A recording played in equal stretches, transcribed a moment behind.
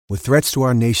With threats to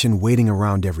our nation waiting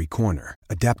around every corner,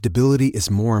 adaptability is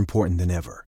more important than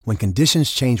ever. When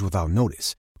conditions change without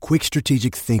notice, quick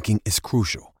strategic thinking is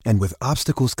crucial. And with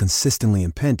obstacles consistently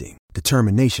impending,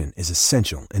 determination is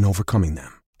essential in overcoming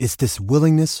them. It's this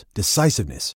willingness,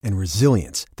 decisiveness, and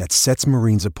resilience that sets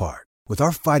Marines apart. With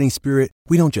our fighting spirit,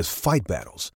 we don't just fight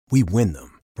battles, we win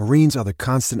them. Marines are the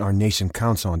constant our nation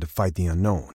counts on to fight the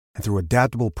unknown. And through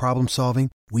adaptable problem solving,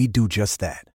 we do just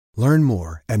that. Learn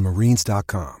more at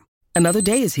marines.com. Another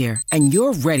day is here, and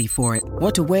you're ready for it.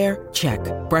 What to wear? Check.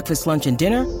 Breakfast, lunch, and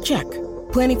dinner? Check.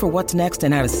 Planning for what's next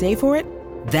and how to save for it?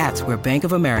 That's where Bank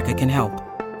of America can help.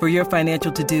 For your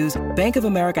financial to-dos, Bank of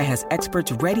America has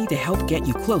experts ready to help get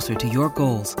you closer to your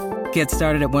goals. Get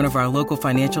started at one of our local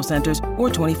financial centers or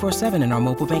 24/7 in our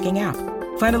mobile banking app.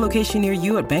 Find a location near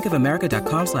you at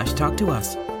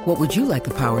bankofamerica.com/talktous. What would you like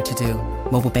the power to do?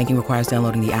 Mobile banking requires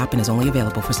downloading the app and is only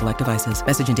available for select devices.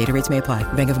 Message and data rates may apply.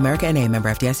 Bank of America N.A., member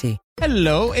FDIC.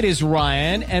 Hello, it is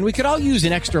Ryan, and we could all use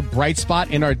an extra bright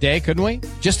spot in our day, couldn't we?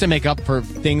 Just to make up for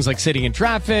things like sitting in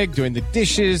traffic, doing the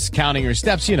dishes, counting your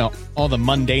steps, all the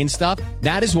mundane stuff.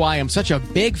 That is why I'm such a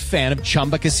big fan of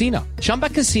Chumba Casino. Chumba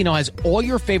Casino has all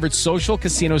your favorite social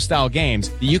casino-style games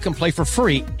that you can play for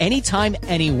free anytime,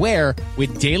 anywhere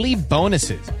with daily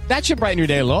bonuses. That should brighten your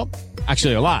day a little.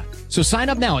 Actually, a lot. So sign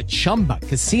up now at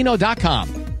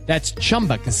ChumbaCasino.com. That's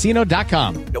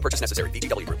ChumbaCasino.com. No purchase necessary.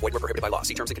 VGW Group. Void where prohibited by law.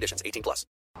 See terms and conditions. 18+.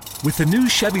 With the new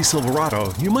Chevy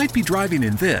Silverado, you might be driving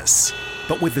in this.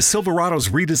 But with the Silverado's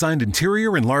redesigned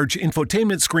interior and large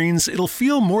infotainment screens, it'll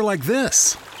feel more like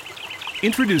this.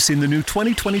 Introducing the new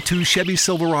 2022 Chevy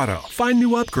Silverado. Find new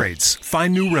upgrades.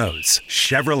 Find new roads.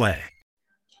 Chevrolet.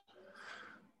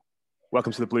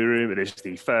 Welcome to the Blue Room. It is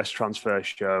the first transfer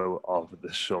show of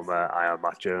the summer. I am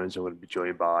Matt Jones. I'm going to be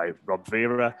joined by Rob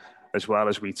Vera, as well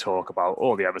as we talk about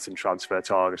all the Everton transfer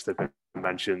targets that have been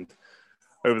mentioned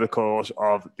over the course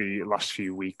of the last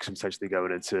few weeks and potentially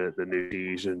going into the new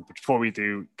season. But before we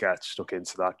do get stuck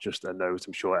into that, just a note,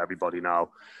 I'm sure everybody now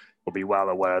will be well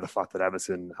aware of the fact that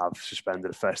Everton have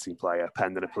suspended a first-team player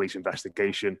pending a police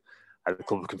investigation. And the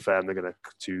club have confirmed they're going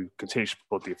to continue to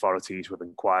support the authorities with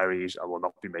inquiries and will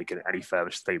not be making any further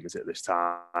statements at this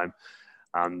time.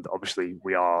 And obviously,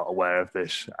 we are aware of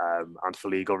this, and for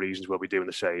legal reasons, we'll be doing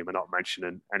the same and not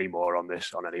mentioning any more on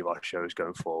this on any of our shows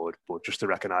going forward. But just to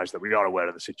recognise that we are aware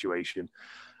of the situation,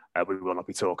 we will not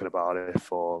be talking about it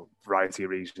for a variety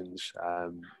of reasons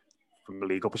from a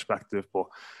legal perspective. But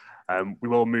we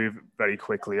will move very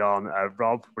quickly on.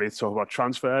 Rob, we're here to talk about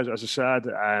transfers. As I said,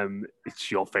 it's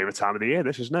your favourite time of the year,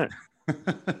 this, isn't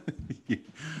it?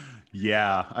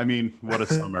 Yeah, I mean, what a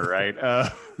summer, right?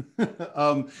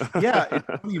 Yeah,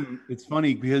 it's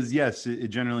funny because, yes, it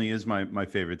generally is my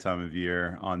favorite time of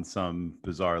year on some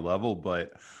bizarre level,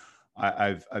 but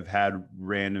I've had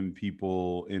random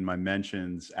people in my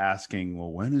mentions asking,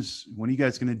 well, when are you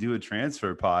guys going to do a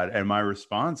transfer pod? And my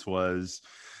response was,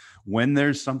 when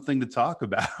there's something to talk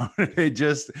about. I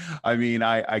guess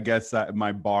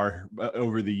my bar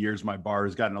over the years, my bar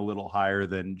has gotten a little higher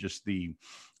than just the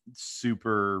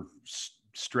super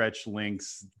stretch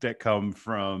links that come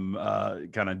from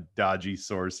kind of dodgy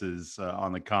sources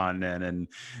on the continent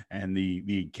and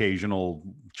the occasional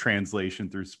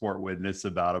translation through Sport Witness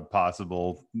about a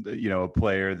possible, a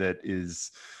player that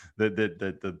is that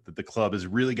the club has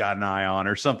really got an eye on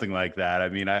or something like that. I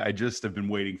mean, I just have been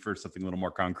waiting for something a little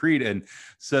more concrete, and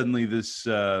suddenly this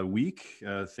week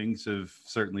things have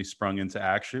certainly sprung into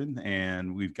action,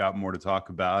 and we've got more to talk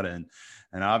about. And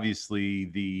obviously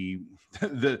the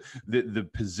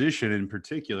positions in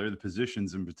particular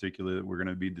that we're going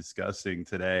to be discussing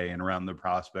today, and around the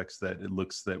prospects that it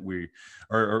looks that we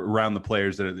are around the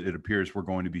players that it appears we're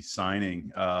going to be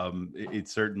signing. It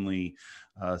certainly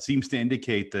seems to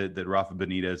indicate that Rafa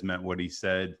Benitez meant what he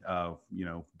said,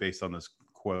 based on those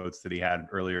quotes that he had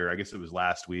earlier. I guess it was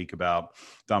last week about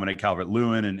Dominic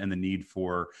Calvert-Lewin and the need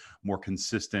for more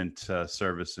consistent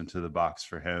service into the box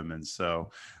for him. And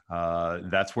so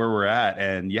that's where we're at.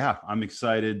 And yeah, I'm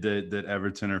excited that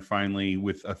Everton are finally,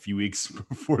 with a few weeks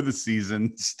before the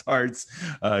season starts,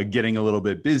 getting a little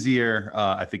bit busier.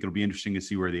 I think it'll be interesting to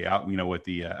see where what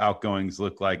the outgoings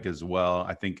look like as well.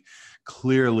 I think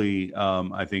clearly,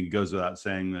 I think it goes without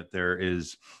saying that there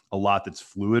is a lot that's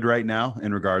fluid right now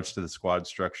in regards to the squad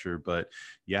structure. But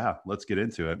yeah, let's get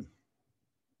into it.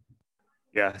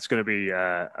 Yeah, it's going to be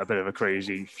a bit of a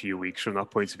crazy few weeks from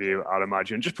that point of view, I'd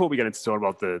imagine. Just before we get into talking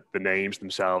about the names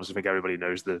themselves, I think everybody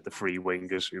knows the three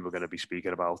wingers who we're going to be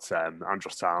speaking about.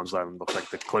 Andros Townsend looks like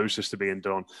the closest to being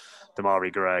done.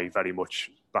 Damari Gray very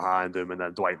much behind him, and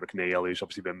then Dwight McNeil, who's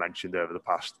obviously been mentioned over the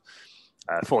past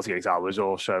 48 hours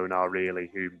or so now, really.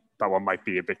 That one might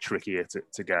be a bit trickier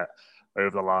to get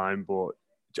over the line. But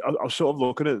I was sort of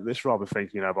looking at this, Rob, and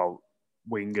thinking about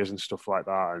wingers and stuff like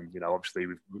that. And, obviously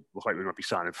we look like we might be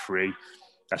signing 3,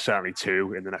 certainly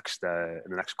 2 in the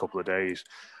next couple of days.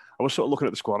 I was sort of looking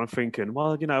at the squad and thinking,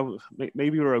 well,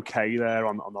 maybe we're okay there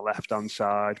on the left-hand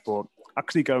side. But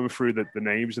actually going through the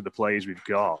names of the players we've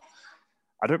got,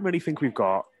 I don't really think we've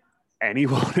got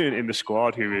anyone in the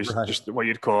squad who is just what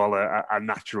you'd call a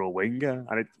natural winger.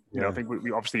 And I think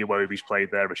we obviously Iwobi's played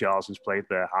there, Richarlison's played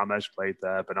there, James played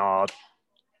there, Bernard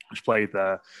has played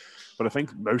there. But I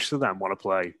think most of them want to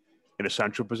play in a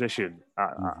central position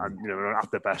and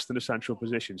at their best in a central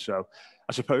position. So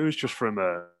I suppose just from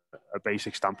a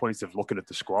basic standpoint of looking at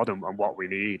the squad and what we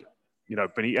need,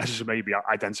 Benitez has maybe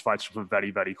identified something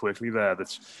very, very quickly there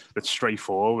that's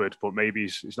straightforward, but maybe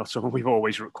it's not something we've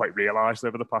always quite realised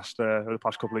over the past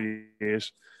couple of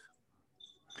years.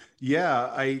 Yeah,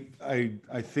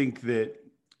 I think that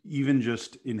even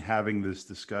just in having this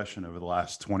discussion over the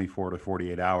last 24 to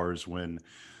 48 hours, when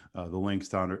the links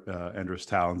to Andros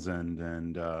Townsend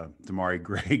and Damari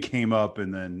Gray came up,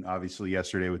 and then obviously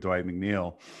yesterday with Dwight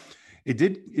McNeil, it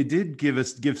did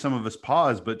give some of us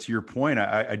pause. But to your point,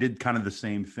 I did kind of the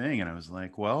same thing, and I was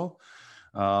like, well,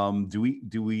 do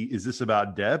we is this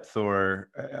about depth or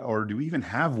do we even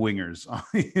have wingers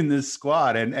in this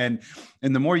squad? And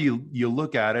the more you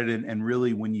look at it, and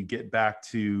really when you get back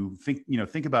to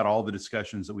think about all the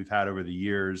discussions that we've had over the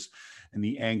years and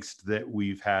the angst that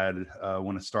we've had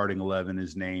when a starting 11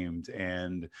 is named,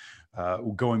 and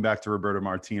going back to Roberto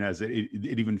Martinez, it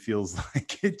even feels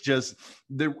like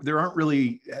there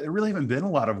really haven't been a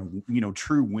lot of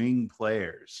true wing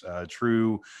players,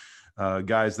 true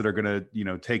guys that are going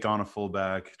to take on a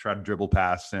fullback, try to dribble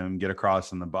past him, get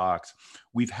across in the box.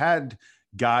 We've had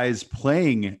guys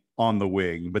playing on the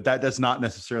wing, but that does not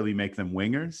necessarily make them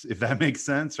wingers, if that makes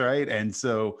sense, right? And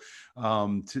so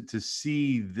to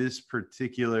see this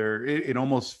particular, it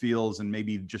almost feels, and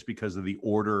maybe just because of the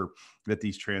order that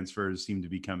these transfers seem to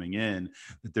be coming in,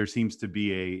 that there seems to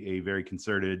be a very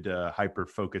concerted,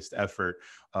 hyper-focused effort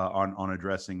on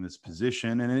addressing this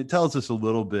position. And it tells us a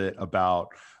little bit about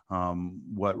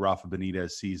what Rafa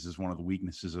Benitez sees as one of the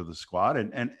weaknesses of the squad.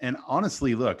 And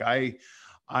honestly, look,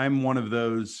 I'm one of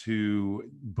those who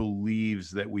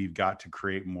believes that we've got to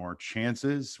create more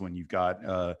chances when you've got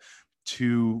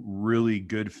 2 really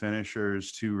good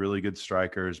finishers, 2 really good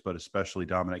strikers, but especially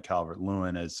Dominic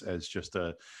Calvert-Lewin as just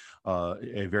a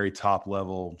very top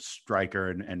level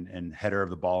striker and header of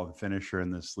the ball and finisher in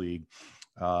this league.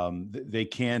 They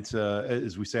can't,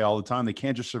 as we say all the time, they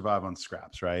can't just survive on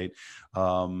scraps, right?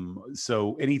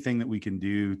 So anything that we can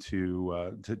do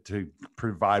to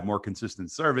provide more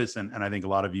consistent service, and I think a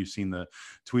lot of you've seen the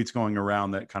tweets going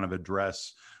around that kind of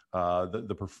address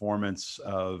the performance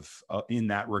of in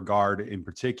that regard, in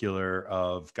particular,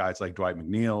 of guys like Dwight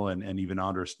McNeil and even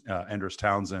Andros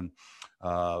Townsend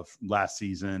last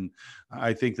season.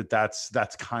 I think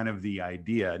that's kind of the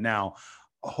idea. Now,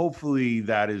 hopefully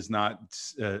that is not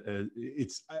I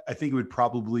think it would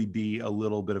probably be a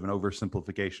little bit of an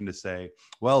oversimplification to say,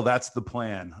 well, that's the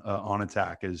plan on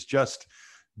attack, is just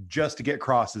to get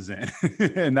crosses in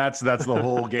and that's the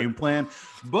whole game plan.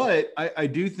 But I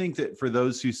do think that for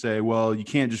those who say, well, you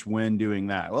can't just win doing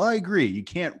that, well, I agree, you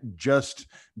can't just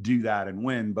do that and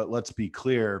win, but let's be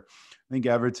clear, I think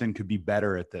Everton could be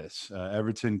better at this.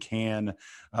 Everton can,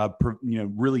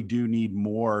 really do need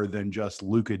more than just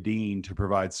Luka Dean to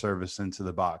provide service into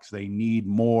the box. They need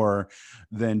more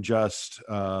than just,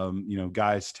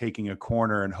 guys taking a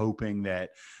corner and hoping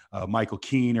that Michael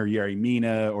Keane or Yerry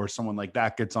Mina or someone like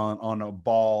that gets on a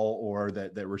ball, or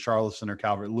that Richarlison or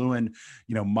Calvert-Lewin,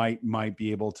 might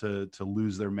be able to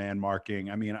lose their man marking.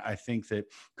 I mean, I think that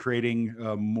creating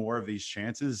more of these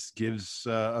chances gives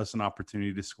us an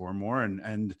opportunity to score more.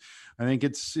 And I think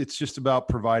it's just about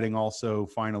providing also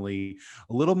finally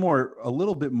a little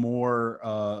bit more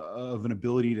of an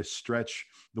ability to stretch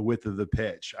the width of the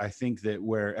pitch. I think that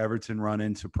where Everton run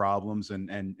into problems,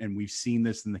 and we've seen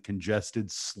this in the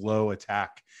congested, slow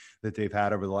attack that they've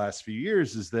had over the last few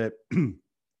years, is that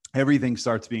everything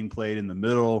starts being played in the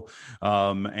middle,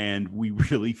 and we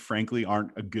really, frankly,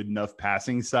 aren't a good enough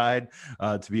passing side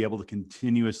to be able to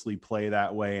continuously play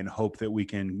that way and hope that we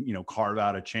can, carve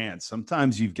out a chance.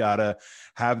 Sometimes you've got to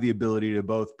have the ability to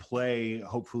both play,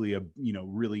 hopefully, a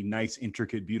really nice,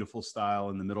 intricate, beautiful style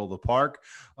in the middle of the park,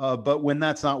 but when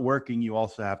that's not working, you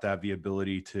also have to have the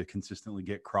ability to consistently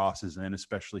get crosses in,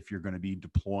 especially if you're going to be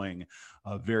deploying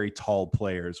very tall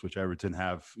players, which Everton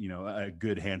have, a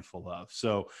good handful of.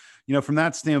 So, from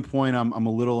that standpoint, I'm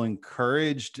a little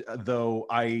encouraged, though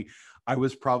I I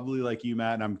was probably like you,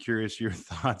 Matt, and I'm curious your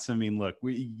thoughts. I mean, look,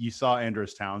 you saw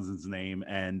Andros Townsend's name,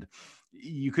 and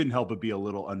you couldn't help but be a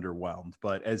little underwhelmed.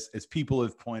 But as people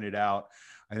have pointed out,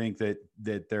 I think that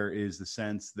there is the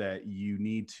sense that you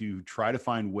need to try to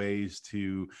find ways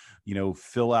to,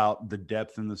 fill out the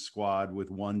depth in the squad with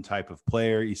one type of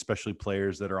player, especially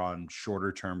players that are on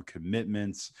shorter term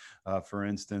commitments. For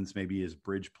instance, maybe as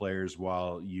bridge players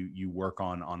while you work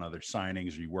on other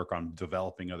signings, or you work on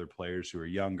developing other players who are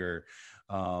younger.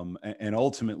 And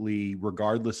ultimately,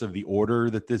 regardless of the order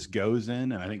that this goes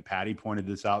in, and I think Patty pointed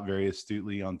this out very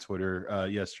astutely on Twitter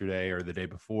yesterday or the day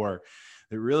before,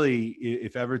 that really,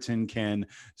 if Everton can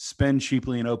spend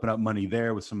cheaply and open up money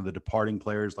there with some of the departing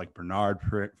players like Bernard,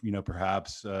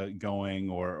 perhaps going,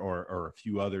 or a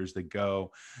few others that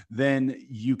go, then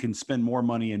you can spend more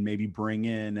money and maybe bring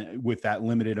in, with that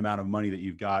limited amount of money that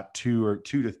you've got, two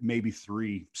to maybe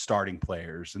three starting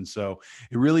players. And so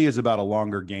it really is about a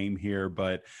longer game here.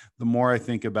 But the more I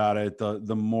think about it,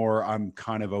 the more I'm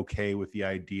kind of okay with the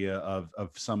idea of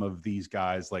some of these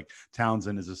guys, like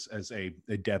Townsend as a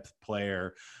depth player.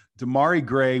 Damari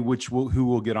Gray, who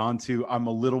we'll get onto, I'm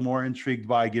a little more intrigued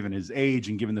by, given his age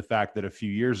and given the fact that a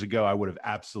few years ago I would have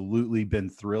absolutely been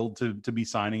thrilled to be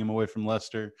signing him away from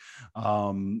Leicester.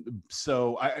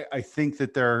 So I think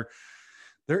that there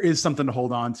is something to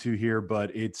hold on to here,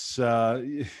 but it's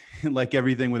like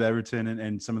everything with Everton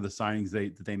and some of the signings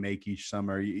that they make each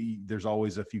summer. There's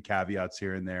always a few caveats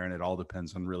here and there, and it all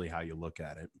depends on really how you look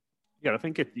at it. Yeah, I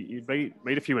think you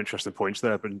made a few interesting points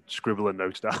there. I've been scribbling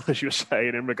notes down, as you were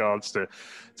saying, in regards to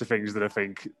things that I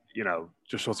think,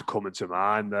 just sort of coming to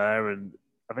mind there. And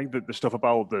I think that the stuff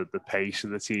about the pace of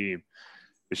the team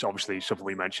is obviously something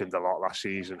we mentioned a lot last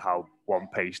season, how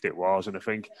one-paced it was. And I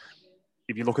think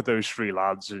if you look at those three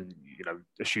lads and,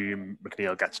 assume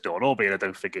McNeil gets done, albeit I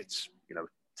don't think it's,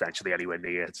 potentially anywhere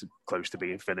near close to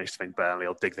being finished. I think Burnley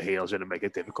will dig the heels in and make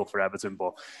it difficult for Everton.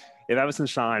 But if Everton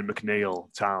sign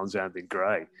McNeil, Townsend and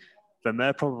Gray, then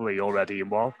they're probably already in,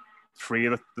 three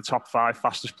of the top five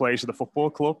fastest players of the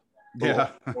football club.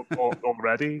 Yeah.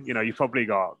 Already. You've probably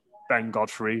got Ben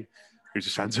Godfrey, who's a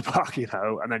centre-back,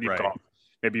 and then you've got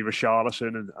maybe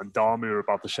Richarlison and Darmu are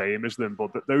about the same as them. But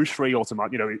those three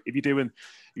automatic, if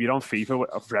you're on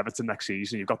FIFA for Everton next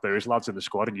season, you've got those lads in the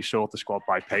squad and you sort the squad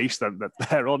by pace, then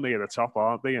they're on near the top,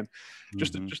 aren't they? And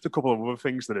just a couple of other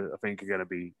things that I think are going to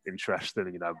be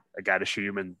interesting, again,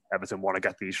 assuming Everton want to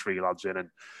get these three lads in and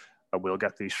we'll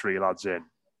get these three lads in.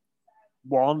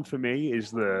 One, for me,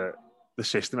 is the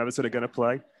system Everton are going to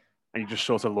play. And you just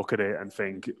sort of look at it and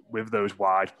think, with those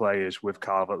wide players, with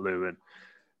Calvert-Lewin,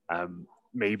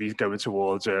 maybe going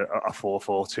towards a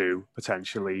 4-4-2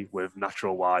 potentially with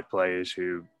natural wide players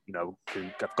who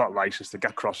have got license to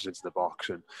get crosses into the box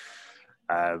and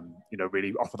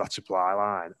really offer that supply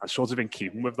line. And sort of in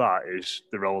keeping with that is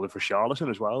the role of Richarlison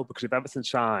as well, because if Everton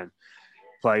sign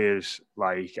players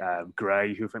like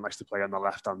Gray, who I think likes to play on the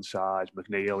left hand side,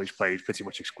 McNeil, he's played pretty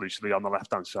much exclusively on the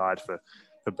left hand side for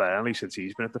Burnley since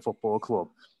he's been at the football club.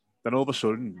 Then all of a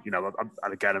sudden,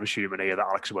 and again, I'm assuming here that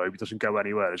Alex Iwobi doesn't go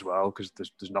anywhere as well, because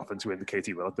there's nothing to indicate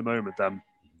he will at the moment. Then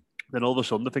all of a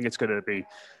sudden, I think it's going to be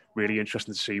really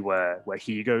interesting to see where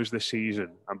he goes this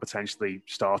season and potentially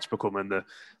starts becoming the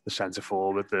centre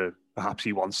forward that perhaps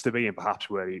he wants to be and perhaps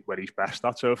where he's best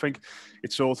at. So I think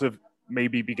it's sort of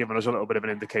maybe be giving us a little bit of an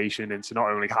indication into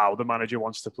not only how the manager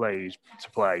wants to play,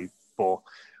 but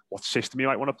what system he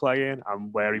might want to play in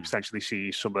and where he potentially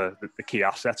sees some of the key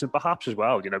assets, and perhaps as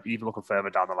well, even looking further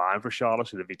down the line for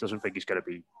Richarlison, if he doesn't think he's going to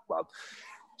be,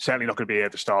 certainly not going to be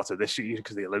at the start of this season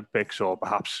because of the Olympics, or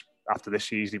perhaps after this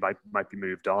season he might be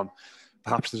moved on.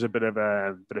 Perhaps there's a bit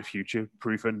of future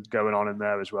proofing going on in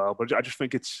there as well. But I just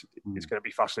think it's going to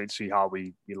be fascinating to see how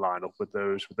we line up with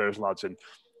those lads, and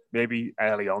maybe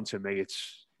early on to me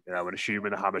it's and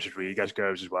assuming that James Rodriguez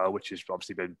goes as well, which has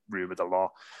obviously been rumoured a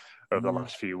lot over the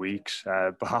last few weeks.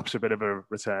 Perhaps a bit of a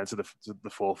return to the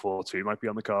 4-4-2 might be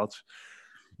on the cards.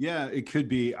 Yeah, it could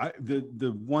be.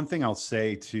 The one thing I'll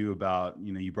say too about,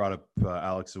 you brought up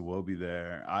Alex Iwobi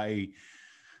there. I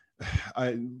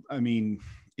mean,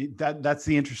 that's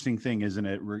the interesting thing, isn't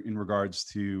it? In regards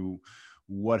to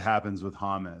what happens with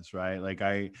James, right? Like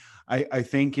I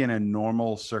think in a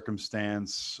normal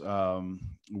circumstance,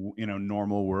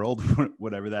 normal world,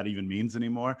 whatever that even means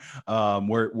anymore,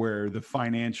 where the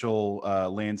financial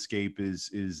landscape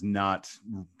is not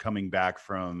coming back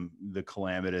from the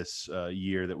calamitous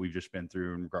year that we've just been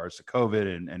through in regards to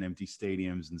COVID and empty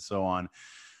stadiums and so on.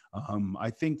 I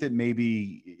think that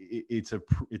maybe it's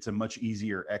a much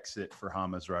easier exit for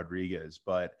James Rodriguez,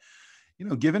 but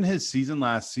Given his season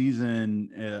last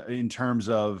season, in terms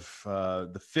of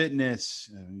the fitness,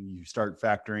 you start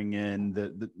factoring in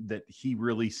that he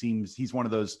really seems he's one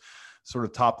of those sort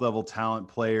of top level talent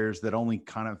players that only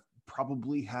kind of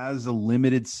probably has a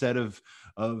limited set of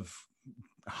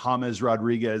James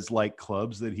Rodriguez like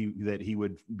clubs that he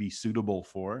would be suitable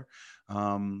for,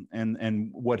 and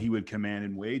what he would command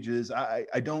in wages. I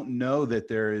don't know that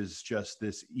there is just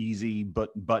this easy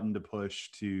button to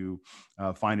push to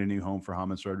find a new home for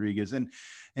James Rodriguez, and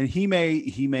he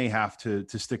may have to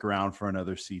stick around for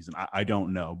another season. I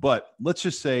don't know, but let's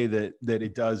just say that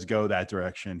it does go that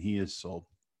direction. He is sold.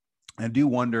 I do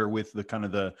wonder with the kind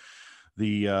of the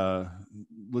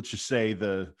let's just say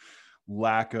the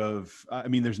lack of, I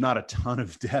mean, there's not a ton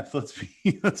of depth.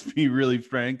 Let's be really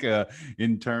frank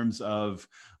in terms of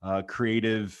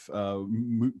creative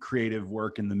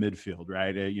work in the midfield,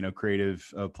 right?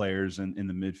 Creative players in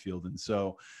the midfield. And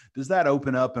so does that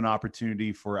open up an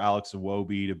opportunity for Alex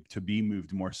Iwobi to be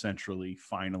moved more centrally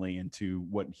finally into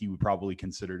what he would probably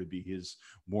consider to be his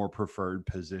more preferred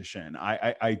position?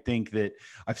 I think that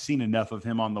I've seen enough of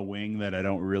him on the wing that I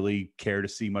don't really care to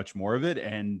see much more of it.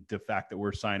 And the fact that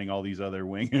we're signing all these other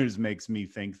wingers makes me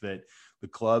think that the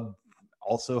club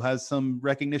also has some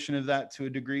recognition of that to a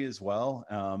degree as well.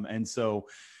 And so,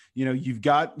 you've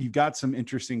got some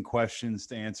interesting questions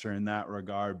to answer in that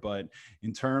regard, but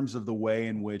in terms of the way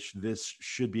in which this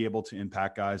should be able to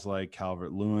impact guys like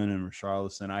Calvert-Lewin and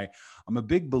Richarlison, I'm a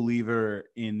big believer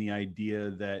in the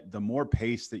idea that the more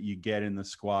pace that you get in the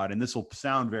squad, and this will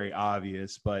sound very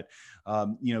obvious, but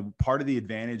part of the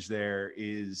advantage there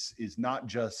is not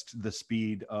just the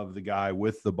speed of the guy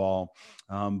with the ball,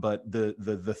 but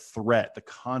the threat, the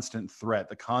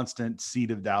constant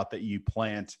seed of doubt that you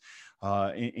plant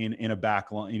in a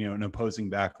back line, an opposing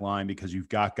back line, because you've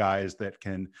got guys that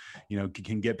can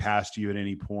get past you at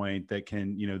any point, that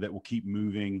can, that will keep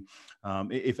moving.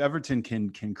 If Everton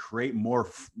can create more,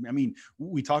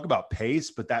 we talk about pace,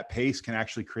 but that pace can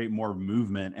actually create more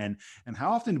movement. And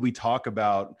how often do we talk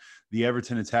about the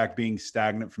Everton attack being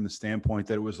stagnant from the standpoint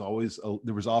that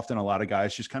there was often a lot of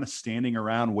guys just kind of standing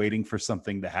around waiting for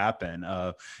something to happen.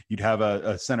 You'd have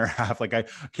a center half. Like I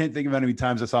can't think of how many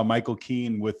times I saw Michael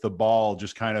Keane with the ball,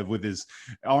 just kind of with his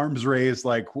arms raised,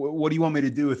 like, what do you want me to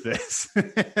do with this?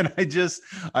 And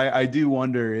I do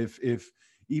wonder if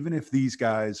even if these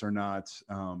guys are not,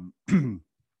 the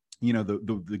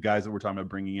guys that we're talking about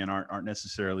bringing in aren't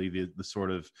necessarily the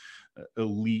sort of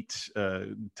elite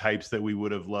types that we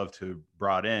would have loved to have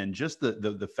brought in. Just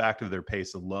the fact of their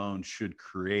pace alone should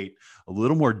create a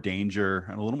little more danger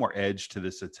and a little more edge to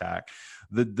this attack.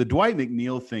 The Dwight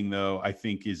McNeil thing, though, I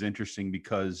think is interesting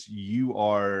because you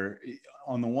are,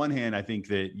 on the one hand, I think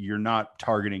that you're not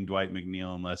targeting Dwight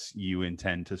McNeil unless you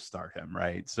intend to start him,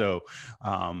 right? So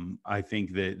I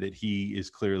think that he is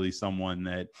clearly someone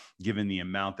that, given the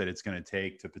amount that it's going to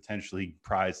take to potentially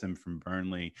prize him from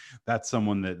Burnley, that's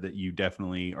someone that you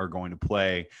definitely are going to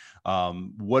play.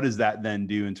 What does that then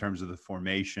do in terms of the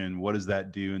formation? What does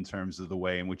that do in terms of the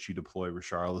way in which you deploy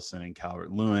Richarlison and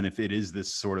Calvert-Lewin? If it is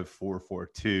this sort of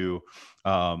 4-4-2,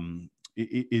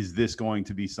 is this going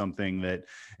to be something that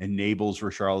enables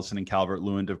Richarlison and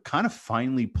Calvert-Lewin to kind of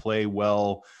finally play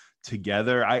well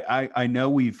together? I know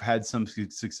we've had some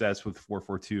success with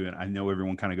 4-4-2, and I know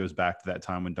everyone kind of goes back to that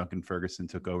time when Duncan Ferguson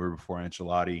took over before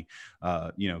Ancelotti,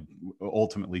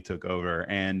 ultimately took over.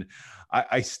 And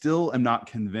I still am not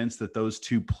convinced that those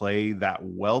two play that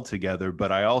well together.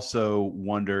 But I also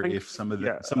wonder if some of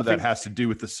that has to do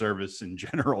with the service in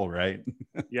general, right?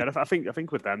 Yeah, I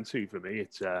think with them too, for me,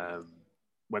 it's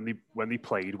when they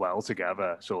played well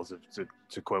together, sort of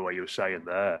to quote what you were saying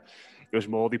there, it was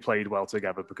more they played well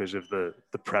together because of the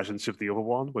presence of the other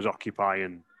one was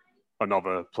occupying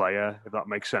another player, if that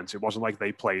makes sense. It wasn't like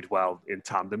they played well in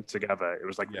tandem together. It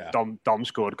was like Dom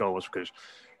scored goals because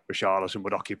Richarlison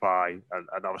would occupy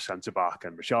another centre-back,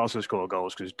 and Richarlison scored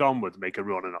goals because Dom would make a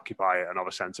run and occupy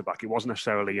another centre-back. It wasn't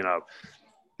necessarily,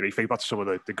 you think about some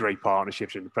of the great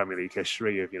partnerships in the Premier League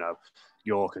history of,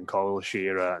 York and Cole,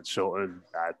 Shearer and Sutton,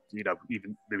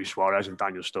 even maybe Suarez and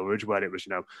Daniel Sturridge, where it was,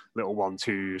 little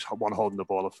 1-2s, one holding the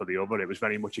ball up for the other. It was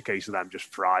very much a case of them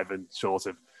just thriving, sort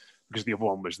of, because the other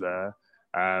one was there.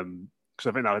 So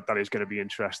I think that is going to be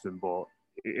interesting. But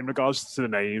in regards to the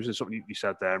names and something you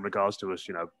said there, in regards to us,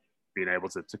 being able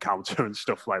to counter and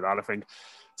stuff like that, I think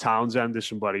Townsend is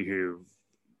somebody who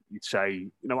you'd say,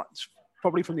 it's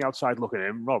probably from the outside looking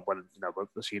in, Rob, when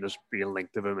we've seen us being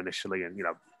linked to him initially, and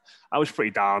I was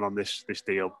pretty down on this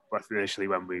deal initially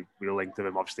when we were linked to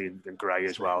him, obviously in Gray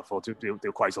as well. I thought they were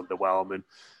quite underwhelming.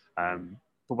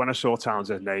 But when I saw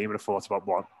Townsend's name and I thought about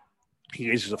what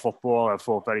he is as a footballer, I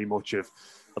thought very much of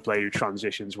a player who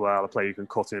transitions well, a player who can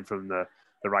cut in from the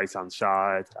right-hand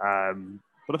side.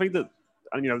 But I think that,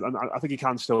 and I think he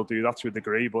can still do that to a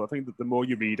degree, but I think that the more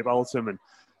you read about him, and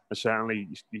certainly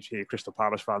you hear Crystal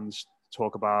Palace fans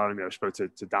talk about him. I spoke to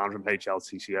Dan from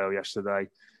HLTCO yesterday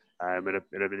in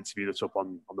an interview that's up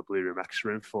on the Blue Room X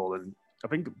Roomful, and I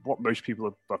think what most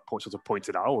people have sort of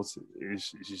pointed out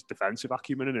is his defensive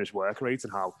acumen and his work rate,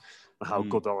 and how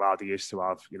good a lad he is to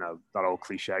have, that old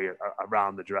cliche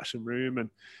around the dressing room. And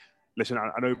listen,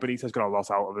 I know Benitez got a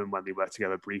lot out of him when they worked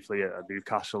together briefly at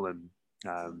Newcastle, and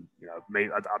I'm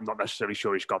not necessarily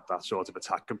sure he's got that sort of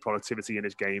attack and productivity in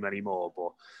his game anymore.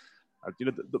 But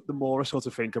the more I sort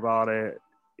of think about it,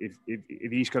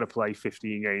 if he's going to play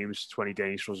 15 games, 20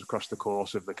 games for us across the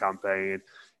course of the campaign,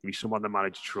 if he's someone the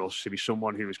manager trusts, if he's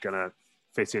someone who is going to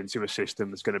fit into a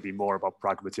system that's going to be more about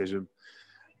pragmatism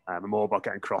and more about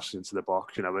getting crosses into the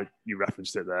box. You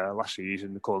referenced it there last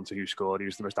season, according to Who Scored, he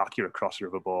was the most accurate crosser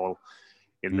of a ball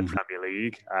in the Premier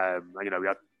League.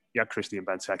 We had Christian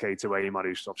Benteke to aim at,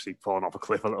 who's obviously fallen off a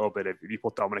cliff a little bit. If you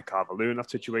put Dominic Calvert-Lewin in that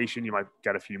situation, you might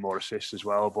get a few more assists as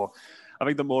well. But I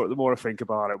think the more I think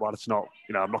about it, while it's not,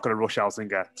 I'm not going to rush out and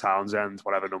get Townsend,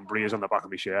 whatever number he is on the back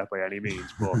of my shirt by any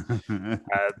means. But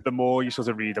the more you sort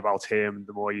of read about him,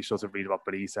 the more you sort of read about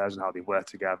Benitez and how they work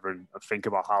together and think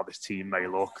about how this team may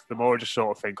look, the more I just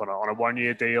sort of think on a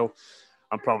 1-year deal,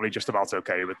 I'm probably just about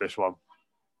okay with this one.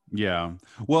 Yeah.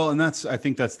 Well, and I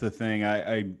think that's the thing.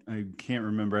 I can't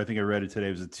remember. I think I read it today.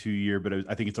 It was a 2-year, but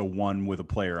I think it's a 1 with a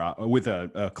player, with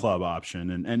a club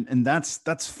option. And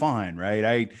that's fine.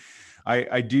 Right.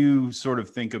 I do sort of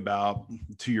think about,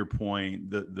 to your point,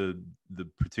 the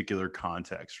particular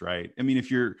context, right? I mean,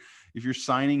 if you're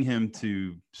signing him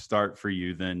to start for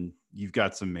you, then you've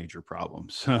got some major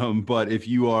problems. But if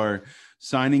you are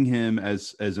signing him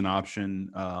as an option,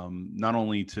 not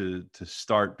only to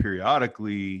start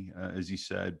periodically, as you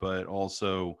said, but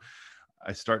also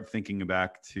I start thinking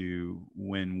back to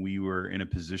when we were in a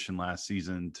position last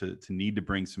season to need to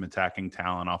bring some attacking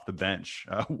talent off the bench.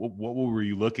 What were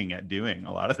you looking at doing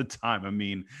a lot of the time? I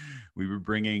mean, we were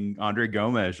bringing Andre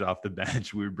Gomes off the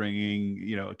bench. We were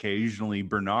bringing, occasionally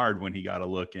Bernard when he got a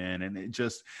look in. And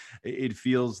it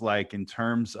feels like, in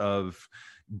terms of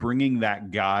bringing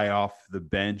that guy off the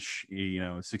bench,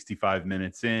 65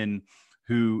 minutes in,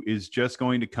 who is just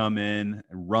going to come in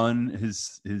and run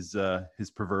his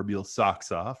proverbial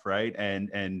socks off, right?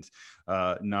 And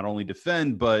not only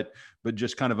defend, but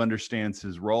just kind of understands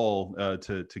his role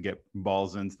to get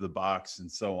balls into the box and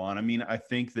so on. I mean, I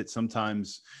think that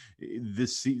sometimes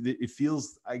it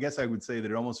feels, I guess I would say that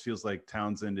it almost feels like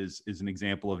Townsend is an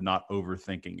example of not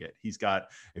overthinking it. He's got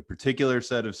a particular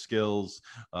set of skills.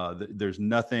 There's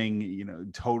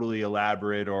nothing, totally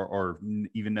elaborate or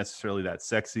even necessarily that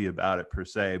sexy about it per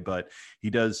se, but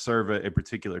he does serve a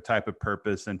particular type of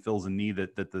purpose and fills a need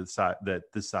that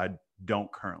this side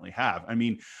don't currently have. I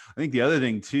mean, I think the other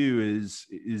thing too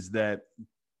is that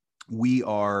we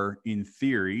are, in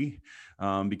theory,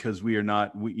 because we are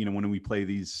not, when we play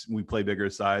bigger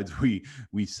sides, we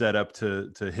set up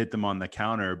to hit them on the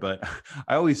counter. But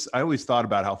I always thought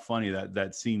about how funny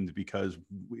that seemed, because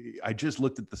I just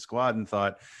looked at the squad and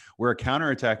thought, we're a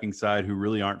counterattacking side who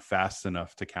really aren't fast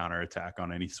enough to counterattack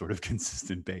on any sort of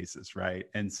consistent basis, right?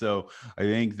 And so I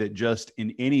think that just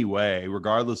in any way,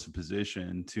 regardless of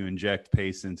position, to inject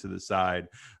pace into the side,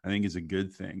 I think is a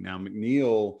good thing. Now,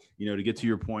 McNeil, to get to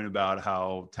your point about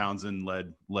how Townsend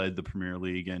led the Premier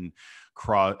League and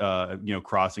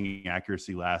crossing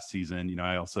accuracy last season.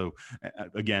 I also,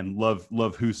 again,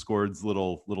 love Who Scored's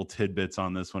little tidbits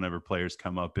on this whenever players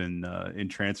come up in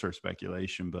transfer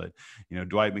speculation. But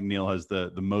Dwight McNeil has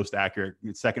the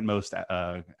second most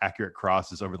accurate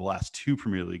crosses over the last 2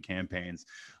 Premier League campaigns,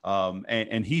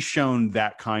 and he's shown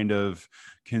that kind of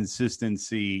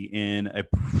consistency in a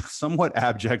somewhat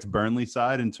abject Burnley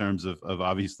side in terms of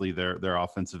obviously their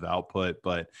offensive output,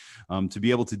 but to be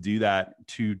able to do that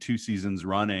two seasons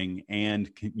running,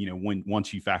 and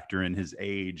once you factor in his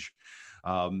age,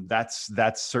 that's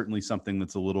certainly something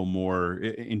that's a little more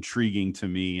intriguing to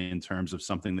me in terms of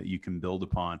something that you can build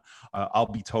upon. I'll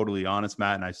be totally honest,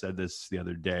 Matt, and I said this the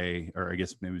other day, or I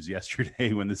guess it was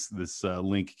yesterday when this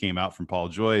link came out from Paul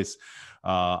Joyce.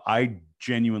 I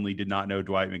genuinely did not know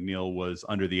Dwight McNeil was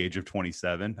under the age of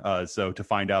 27. So to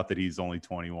find out that he's only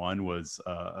 21 was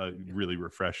really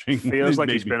refreshing. Feels like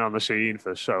he's been on the scene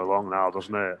for so long now,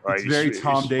 doesn't it? Like, it's very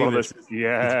Tom Davis.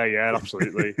 Yeah,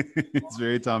 absolutely. It's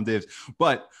very Tom Davis.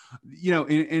 But,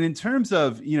 and in terms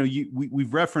of,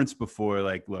 we've referenced before,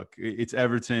 like, look, it's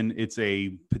Everton. It's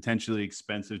a potentially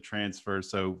expensive transfer.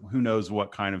 So who knows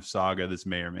what kind of saga this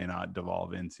may or may not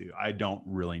devolve into. I don't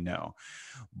really know.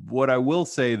 What I will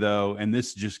say, though, and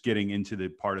this just getting into the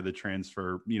part of the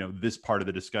transfer, this part of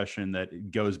the discussion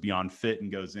that goes beyond fit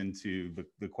and goes into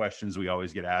the questions we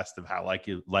always get asked of how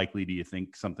likely do you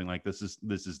think something like this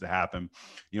is to happen.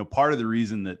 Part of the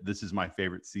reason that this is my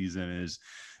favorite season is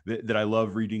that I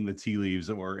love reading the tea leaves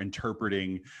or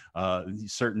interpreting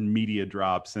certain media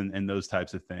drops and those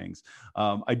types of things.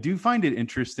 I do find it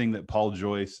interesting that Paul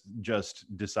Joyce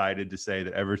just decided to say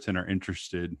that Everton are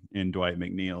interested in Dwight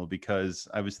McNeil, because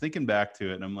I was thinking back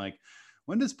to it and I'm like,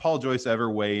 when does Paul Joyce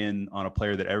ever weigh in on a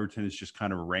player that Everton is just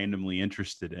kind of randomly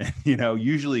interested in?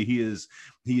 Usually he is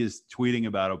tweeting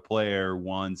about a player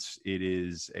once it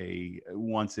is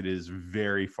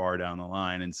very far down the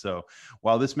line. And so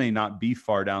while this may not be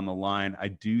far down the line, I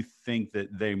do think that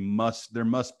there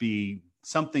must be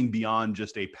something beyond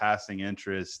just a passing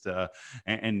interest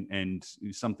and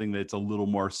something that's a little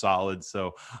more solid.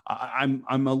 So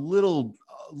I'm a little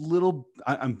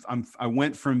I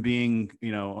went from being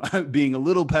being a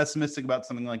little pessimistic about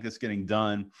something like this getting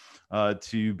done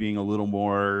to being a little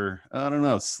more, I don't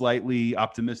know, slightly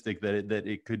optimistic that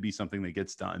it could be something that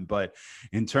gets done. But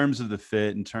in terms of the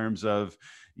fit, in terms of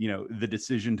the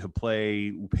decision to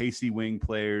play pacey wing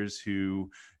players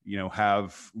who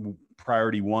have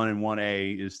priority 1 and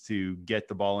 1A is to get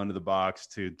the ball into the box,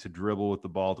 to dribble with the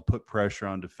ball, to put pressure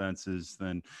on defenses,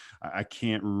 then I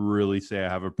can't really say I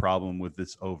have a problem with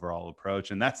this overall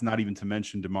approach. And that's not even to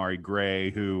mention Damari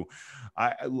Gray, who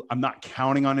I'm not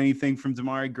counting on anything from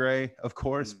Damari Gray, of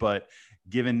course, but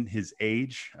given his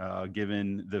age,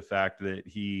 given the fact that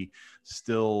he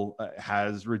still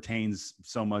retains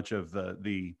so much of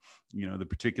the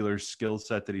particular skill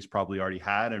set that he's probably already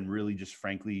had, and really just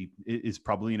frankly is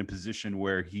probably in a position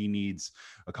where he needs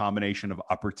a combination of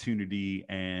opportunity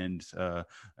and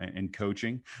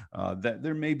coaching, that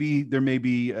there may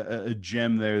be a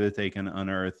gem there that they can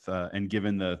unearth, and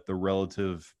given the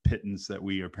relative pittance that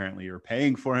we apparently are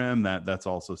paying for him, that's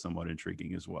also somewhat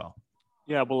intriguing as well.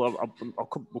 Yeah, well,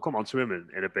 we'll come on to him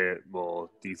in a bit more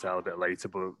detail a bit later,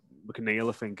 but McNeil,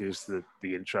 I think, is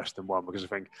the interesting one, because I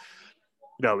think,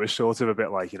 it's sort of a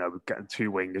bit like, we're getting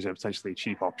two wingers and potentially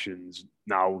cheap options.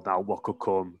 Now what could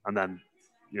come? And then,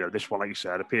 this one, like you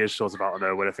said, appears sort of out of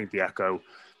nowhere. I think the Echo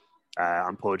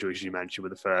and Paul Joyce, as you mentioned, were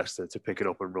the first to pick it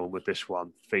up and run with this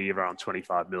one. Fee around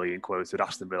 25 million quoted.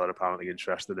 Aston Villa apparently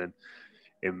interested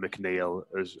in McNeil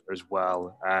as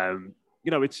well.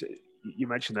 It's, you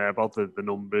mentioned there about the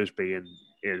numbers being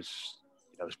as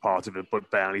part of it, but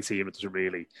Burnley team, it doesn't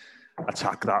really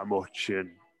attack that much. And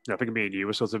I think me and you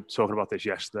were sort of talking about this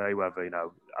yesterday, whether,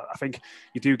 I think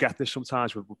you do get this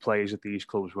sometimes with players at these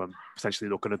clubs when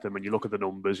potentially looking at them and you look at the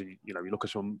numbers and, you look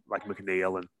at some like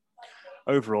McNeil, and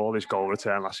overall his goal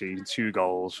return last season, 2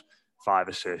 goals, 5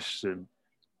 assists. And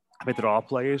I think there are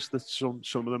players that some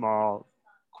of them are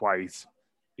quite,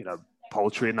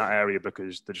 paltry in that area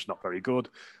because they're just not very good.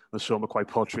 And some are quite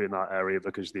paltry in that area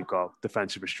because they've got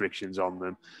defensive restrictions on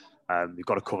them. You've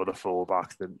got to cover the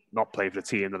fullback. They're not playing for a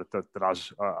team that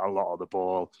has a lot of the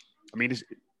ball. I mean,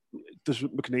 does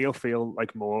McNeil feel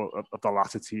like more of the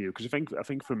latter to you? Because I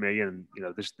think for me, and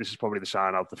this is probably the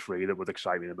sign out the 3 that would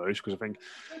excite me the most. Because I think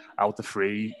out the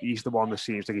 3, he's the one that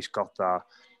seems like he's got that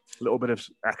little bit of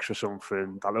extra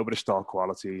something, that little bit of star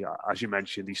quality. As you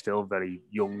mentioned, he's still very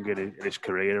young in his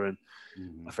career, and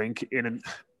I think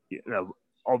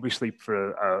obviously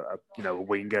for a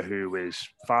winger who is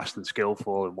fast and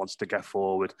skillful and wants to get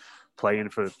forward, playing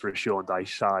for a Sean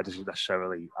Dyche side isn't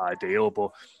necessarily ideal. But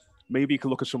maybe you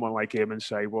could look at someone like him and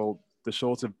say, well, the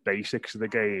sort of basics of the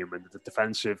game and the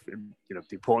defensive, the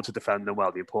importance of defending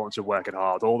well, the importance of working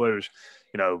hard, all those,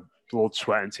 blood,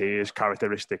 sweat and tears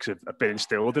characteristics have been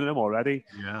instilled in him already.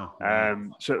 Yeah.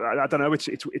 So I don't know.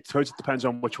 It totally depends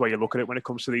on which way you look at it when it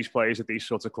comes to these players at these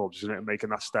sorts of clubs, isn't it? And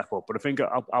making that step up. But I think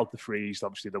out the 3, he's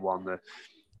obviously the one that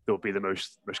will be the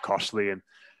most costly, and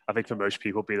I think for most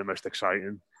people be the most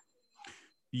exciting.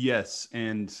 Yes,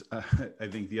 and I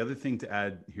think the other thing to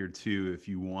add here too, if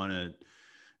you want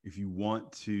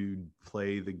to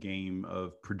play the game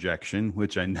of projection,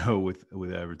 which I know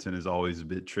with Everton is always a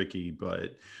bit tricky,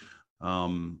 but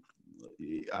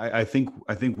I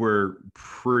think we're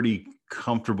pretty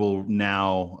comfortable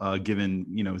now, given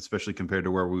especially compared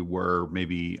to where we were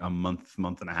maybe a month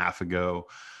and a half ago,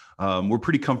 we're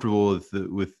pretty comfortable with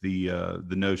the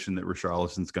notion that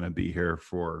Richarlison's going to be here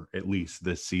for at least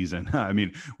this season. I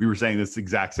mean, we were saying this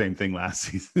exact same thing last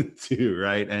season too,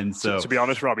 right? And so, to be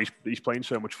honest, Rob, he's playing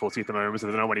so much footy at the moment. I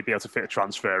don't know when he'd be able to fit a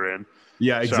transfer in.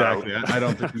 Yeah, exactly. So. I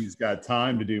don't think he's got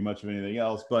time to do much of anything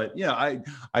else. But yeah,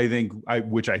 I think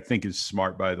which I think is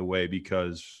smart, by the way,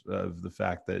 because of the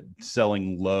fact that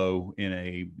selling low in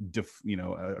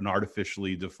an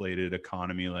artificially deflated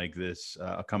economy like this,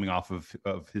 coming off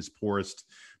of his poorest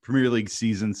Premier League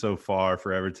season so far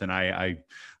for Everton, I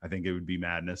think it would be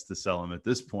madness to sell him at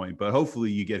this point. But hopefully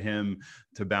you get him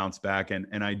to bounce back.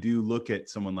 And I do look at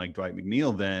someone like Dwight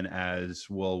McNeil then as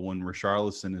well, when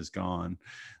Richarlison is gone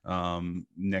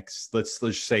next, let's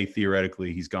say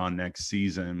theoretically he's gone next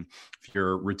season. If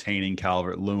you're retaining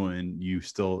Calvert-Lewin, you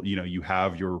still, you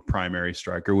have your primary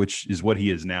striker, which is what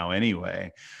he is now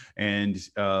anyway. And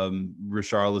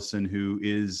Richarlison, who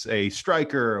is a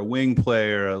striker, a wing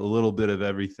player, a little bit of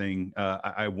everything.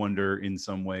 I wonder in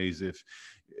some ways if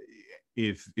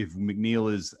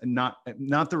McNeil is not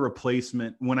the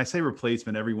replacement. When I say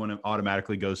replacement, everyone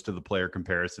automatically goes to the player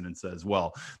comparison and says,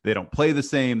 well, they don't play the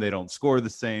same, they don't score the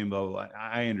same, blah, blah, blah.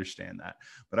 I understand that.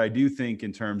 But I do think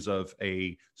in terms of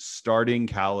a starting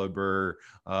caliber,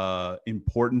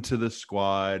 important to the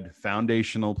squad,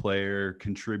 foundational player,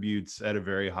 contributes at a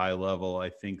very high level, I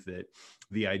think that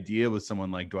the idea with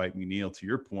someone like Dwight McNeil, to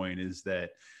your point, is that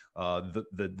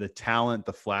the talent,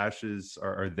 the flashes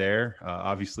are there.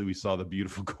 Obviously, we saw the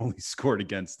beautiful goal he scored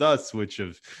against us, which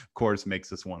of course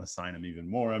makes us want to sign him even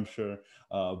more, I'm sure.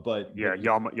 But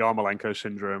Yarmolenko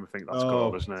syndrome, I think that's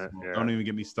called, isn't it? Yeah. Don't even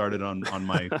get me started on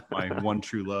my one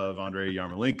true love, Andrei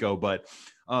Yarmolenko. But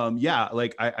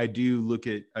I do look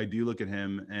at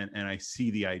him and I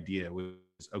see the idea was,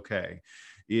 okay,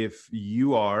 if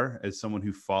you are, as someone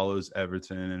who follows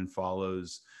Everton and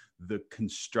follows the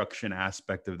construction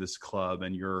aspect of this club,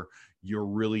 and you're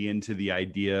really into the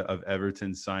idea of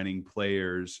Everton signing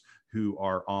players who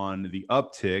are on the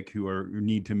uptick, who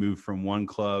need to move from one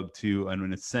club to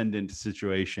an ascendant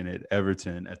situation at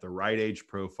Everton at the right age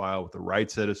profile with the right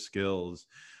set of skills,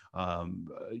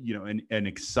 an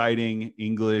exciting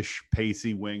English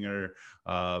pacey winger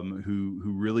who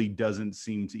really doesn't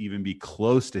seem to even be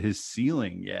close to his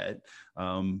ceiling yet,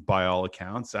 by all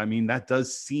accounts. I mean, that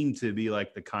does seem to be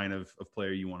like the kind of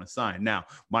player you want to sign. Now,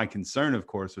 my concern, of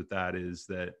course, with that is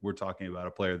that we're talking about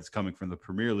a player that's coming from the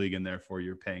Premier League, and therefore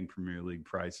you're paying Premier League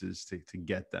prices to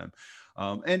get them.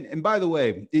 And by the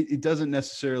way, it doesn't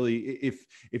necessarily, if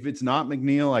it's not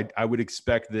McNeil, I would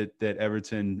expect that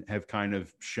Everton have kind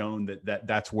of shown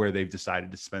that's where they've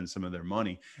decided to spend some of their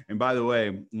money. And by the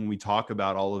way, when we talk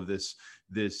about all of this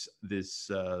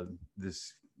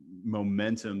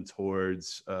momentum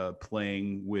towards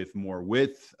playing with more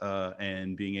width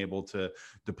and being able to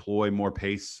deploy more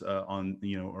pace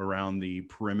around the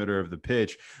perimeter of the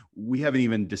pitch, we haven't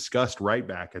even discussed right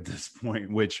back at this point,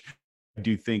 which I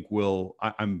do think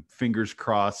I'm fingers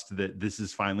crossed that this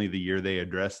is finally the year they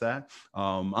address that.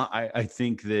 I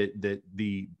think that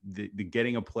the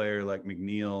getting a player like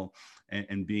McNeil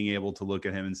and being able to look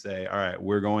at him and say, all right,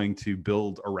 we're going to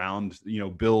build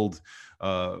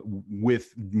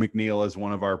with McNeil as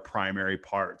one of our primary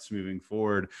parts moving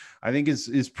forward, I think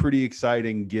is pretty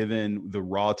exciting given the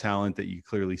raw talent that you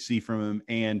clearly see from him.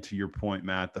 And to your point,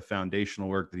 Matt, the foundational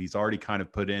work that he's already kind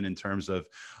of put in terms of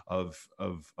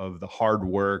the hard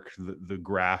work, the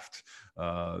graft,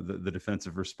 the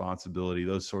defensive responsibility,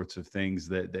 those sorts of things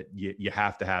that you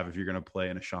have to have if you're going to play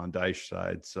in a Sean Dyche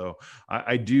side. So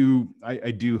I do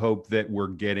hope that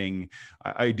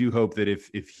I do hope that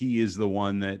if he is the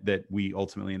one that we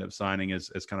ultimately end up signing as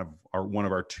kind of one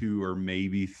of our two or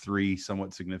maybe three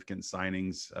somewhat significant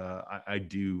signings, I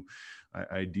do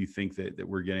think that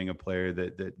we're getting a player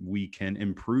that we can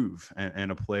improve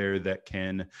and a player that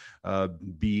can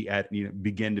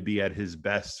begin to be at his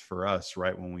best for us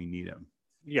right when we need him.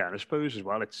 Yeah, and I suppose as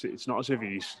well, it's not as if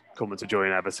he's coming to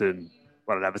join Everton,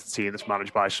 an Everton team that's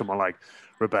managed by someone like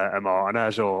Roberto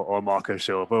Martinez or Marco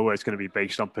Silva, where it's going to be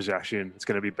based on possession. It's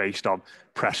going to be based on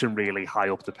pressing really high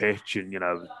up the pitch and,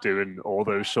 doing all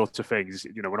those sorts of things.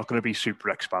 We're not going to be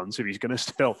super expansive. He's going to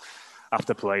still have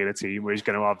to play in a team where he's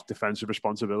going to have defensive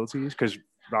responsibilities, because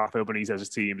Rafael Benitez's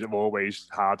teams have always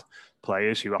had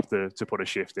players who have to put a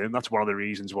shift in. That's one of the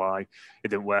reasons why it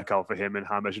didn't work out for him and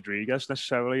James Rodriguez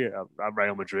necessarily at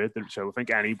Real Madrid. So I think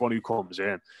anyone who comes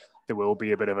in, there will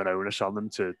be a bit of an onus on them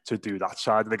to do that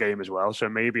side of the game as well. So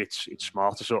maybe it's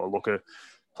smart to sort of look at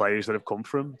players that have come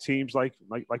from teams like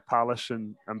Palace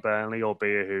and Burnley,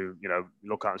 albeit who, you know,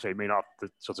 look at and say may not have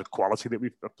the sort of quality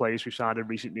that players we've signed in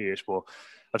recent years, but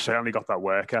have certainly got that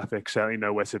work ethic, certainly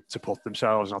know where to put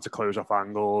themselves and how to close off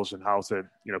angles and how to,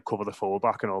 you know, cover the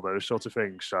fullback and all those sorts of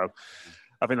things. So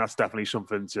I think that's definitely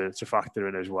something to factor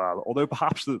in as well. Although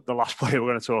perhaps the last player we're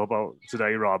going to talk about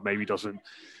today, Rob, maybe doesn't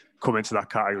come into that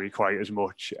category quite as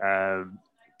much.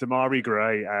 Demarai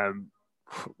Gray,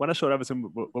 when I saw Everton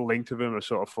were linked with him, I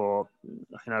sort of thought, you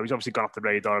know, he's obviously gone off the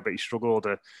radar, but he struggled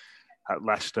at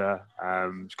Leicester.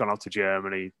 He's gone out to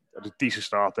Germany, had a decent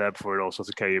start there before it all sort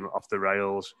of came off the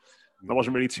rails. I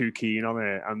wasn't really too keen on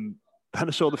it. And then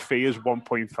I saw the fee is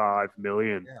 1.5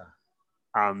 million.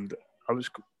 Yeah. And I was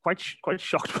quite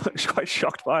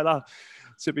shocked by that,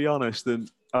 to be honest.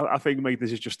 And I think, mate,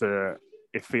 this is just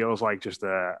it feels like just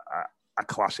a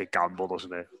classic gamble,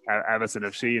 doesn't it? Everton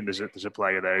have seen there's a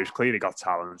player there who's clearly got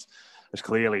talent, has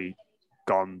clearly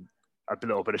gone a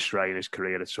little bit astray in his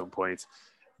career at some point.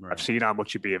 Right. I've seen how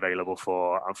much he'd be available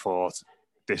for and thought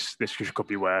this could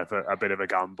be worth a bit of a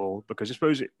gamble, because I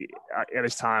suppose at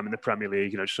his time in the Premier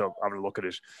League, you know, so having a look at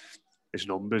his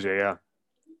numbers here,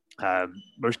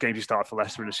 most games he started for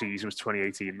Leicester in the season was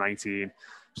 2018-19,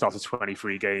 started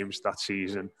 23 games that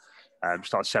season.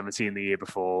 Started 17 the year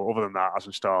before. Other than that,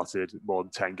 hasn't started more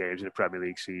than 10 games in a Premier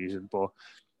League season. But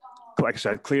like I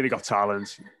said, clearly got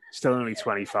talent. Still only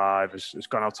 25. Has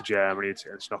gone out to Germany.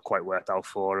 It's not quite worked out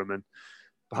for him. And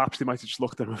perhaps they might have just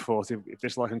looked at him and thought, if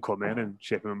this lad can come in and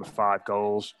chip him with 5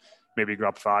 goals, maybe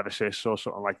grab 5 assists or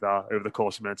something like that over the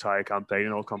course of an entire campaign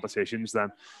in all competitions,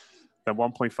 then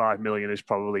 1.5 million is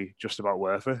probably just about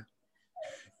worth it.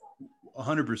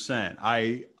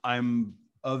 100%. I'm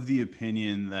of the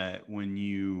opinion that when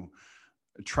you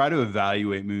try to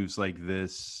evaluate moves like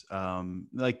this,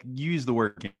 like you used the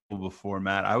word gamble before,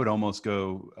 Matt, I would almost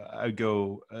I'd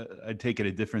take it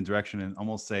a different direction and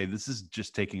almost say this is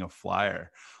just taking a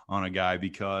flyer on a guy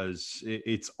because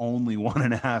it's only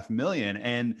 1.5 million.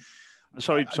 And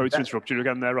sorry to interrupt you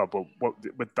again there, Rob, but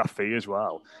with that fee as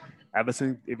well,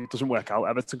 Everton, if it doesn't work out,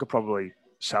 Everton could probably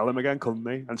sell him again, couldn't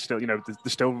they? And still, you know,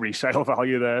 there's still resale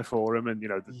value there for him. And, you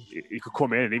know, he could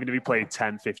come in, and even if he played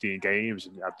 10, 15 games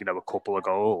and had, you know, a couple of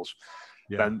goals,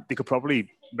 then they could probably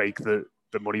make the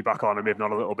money back on him, if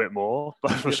not a little bit more,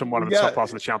 but for someone in the top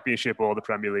parts of the Championship or the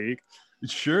Premier League.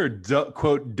 Sure.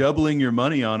 Quote, doubling your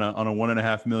money on a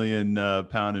 1.5 million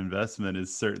pound investment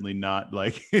is certainly not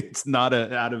like, it's not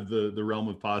out of the realm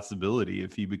of possibility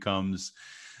if he becomes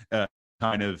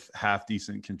kind of half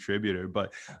decent contributor.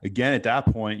 But again, at that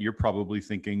point, you're probably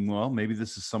thinking, well, maybe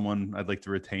this is someone I'd like to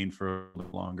retain for a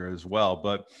little longer as well.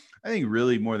 But I think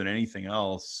really more than anything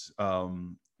else,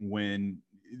 when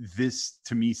this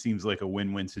to me seems like a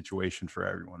win-win situation for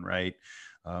everyone, right?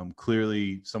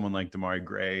 Clearly someone like Demarai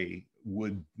Gray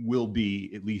will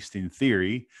be, at least in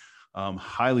theory,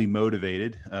 highly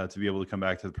motivated to be able to come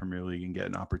back to the Premier League and get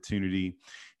an opportunity.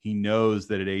 He knows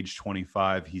that at age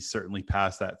 25, he's certainly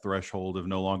past that threshold of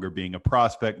no longer being a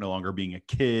prospect, no longer being a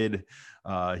kid.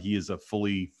 He is a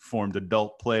fully formed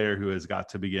adult player who has got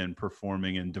to begin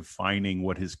performing and defining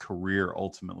what his career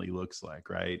ultimately looks like,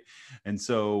 right? And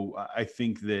so I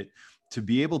think that to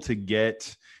be able to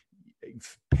get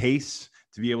pace,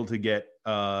 to be able to get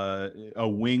a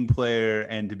wing player,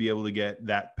 and to be able to get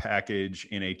that package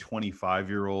in a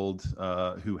 25-year-old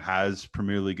who has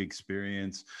Premier League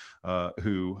experience, I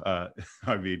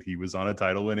mean, he was on a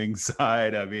title-winning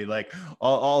side. I mean, like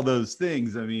all those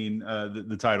things. I mean,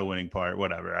 the title-winning part,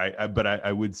 whatever. But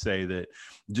I would say that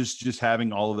just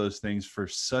having all of those things for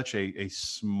such a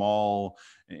small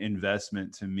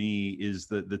investment, to me, is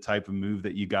the type of move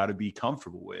that you got to be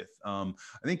comfortable with. I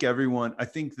think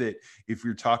that if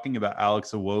you're talking about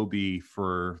Alex Iwobi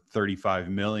for 35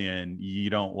 million, you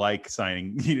don't like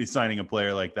signing a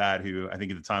player like that, who I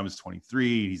think at the time was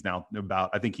 23. He's now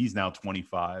he's now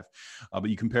 25. But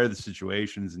you compare the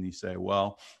situations and you say,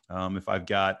 well, if I've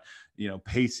got,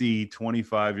 pacey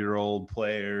 25-year-old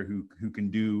player who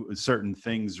can do certain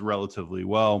things relatively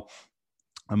well,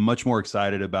 I'm much more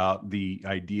excited about the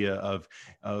idea of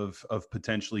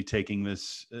potentially taking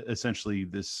this, essentially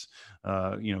this,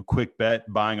 quick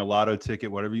bet, buying a lotto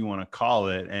ticket, whatever you want to call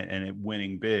it, and it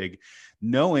winning big,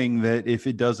 knowing that if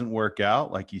it doesn't work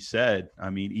out, like you said, I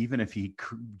mean, even if he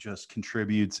just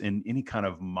contributes in any kind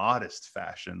of modest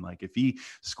fashion, like if he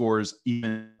scores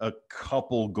even a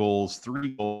couple goals,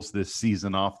 3 goals this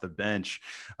season off the bench,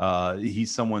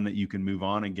 he's someone that you can move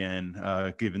on again,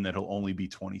 given that he'll only be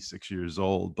 26 years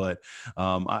old. But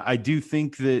I do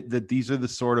think that these are the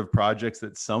sort of projects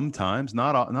that sometimes,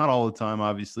 not all the time,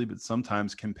 obviously, but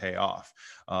sometimes can pay off.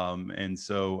 And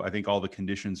so I think all the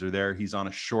conditions are there. He's on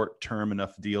a short-term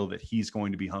enough deal that he's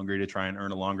going to be hungry to try and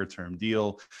earn a longer-term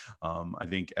deal. I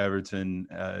think Everton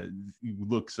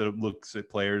looks at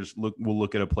players. Will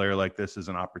look at a player like this as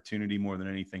an opportunity more than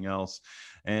anything else.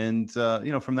 And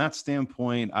from that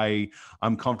standpoint,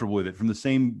 I'm comfortable with it. From the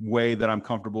same way that I'm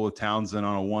comfortable with Townsend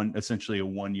on essentially a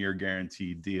 1-year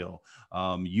guaranteed deal.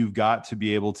 You've got to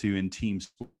be able to, in team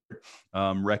sport,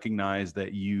 recognize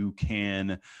that you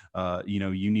can,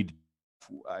 you need.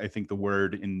 I think the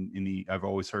word I've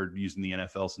always heard used in the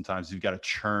NFL sometimes, you've got to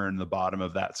churn the bottom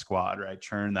of that squad, right?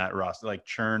 Churn that roster, like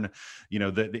churn,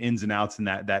 the ins and outs in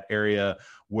that area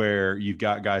where you've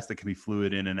got guys that can be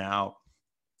fluid in and out.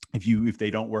 If they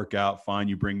don't work out, fine,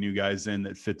 you bring new guys in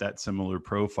that fit that similar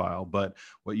profile. But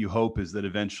what you hope is that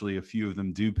eventually a few of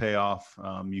them do pay off.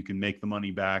 You can make the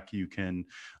money back. You can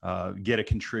get a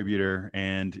contributor.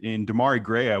 And in Damari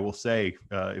Gray, I will say,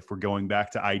 if we're going back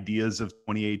to ideas of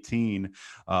 2018,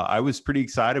 I was pretty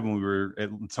excited when we were at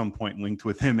some point linked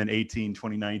with him in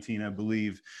 2019, I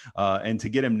believe. And to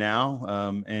get him now,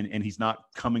 and he's not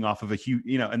coming off of a huge,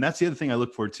 and that's the other thing I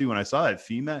look for too. When I saw that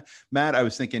fee, Matt, I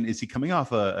was thinking, is he coming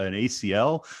off an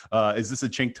ACL? Is this a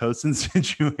Cenk Tosun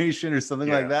situation or something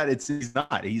like that? He's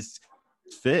not. He's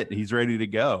fit. He's ready to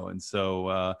go. And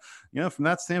so, from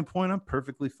that standpoint, I'm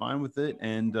perfectly fine with it.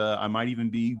 And I might even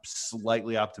be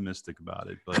slightly optimistic about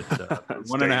it. But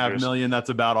 $1.5 million, that's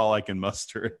about all I can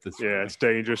muster at this point. It's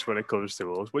dangerous when it comes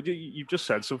to us. But you just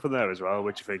said something there as well,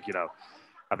 which I think,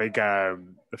 I think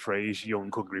the phrase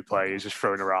 "young hungry players" is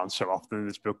thrown around so often.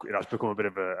 It's become a bit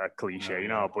of a cliche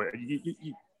now. But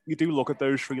you do look at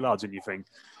those three lads and you think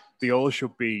they all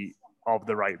should be of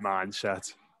the right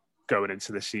mindset going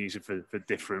into the season for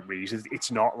different reasons.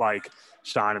 It's not like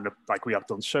signing like we have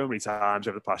done so many times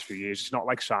over the past few years. It's not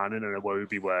like signing an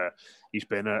Iwobi where he's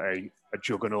been a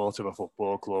juggernaut of a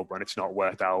football club and it's not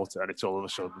worked out and it's all of a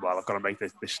sudden, well, I've got to make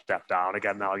this step down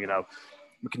again now.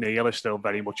 McNeil is still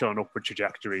very much on an upward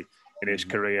trajectory in his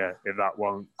career if that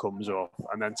one comes up.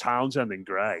 And then Townsend and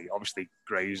Gray, obviously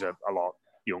Gray's a lot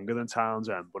younger than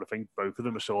Townsend, but I think both of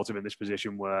them are sort of in this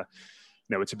position where,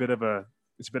 it's a bit of a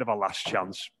last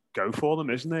chance go for them,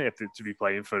 isn't it? To be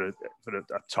playing for a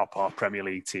top half Premier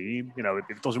League team, if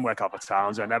it doesn't work out for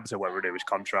Townsend, Everton won't renew his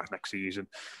contract next season,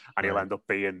 and he'll end up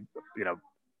being,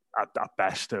 at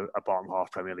best a bottom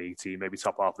half Premier League team, maybe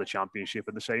top half of the Championship,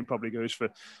 and the same probably goes for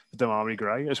Damari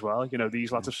Gray as well.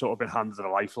 These lads have sort of been handed a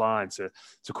lifeline to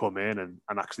come in and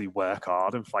actually work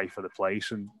hard and fight for the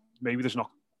place, and maybe there's not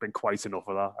been quite enough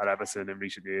of that at Everton in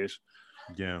recent years.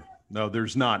 Yeah, no,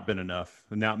 there's not been enough.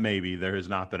 Now, maybe there has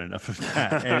not been enough of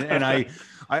that. And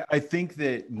I think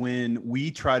that when we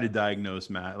try to diagnose,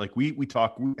 Matt, like we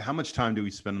talk, how much time do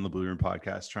we spend on the Blue Room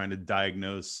podcast trying to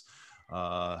diagnose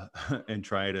and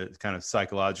try to kind of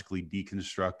psychologically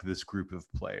deconstruct this group of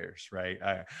players, right?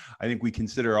 I think we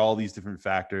consider all these different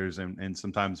factors, and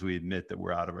sometimes we admit that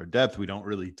we're out of our depth. We don't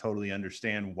really totally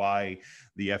understand why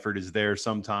the effort is there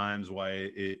sometimes, why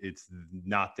it's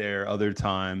not there other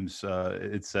times,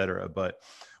 et cetera. But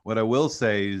what I will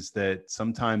say is that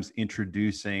sometimes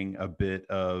introducing a bit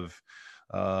of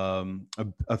a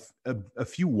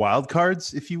few wild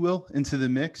cards, if you will, into the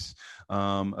mix.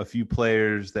 A few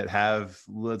players that have,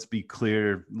 let's be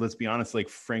honest, like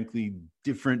frankly,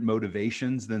 different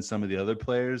motivations than some of the other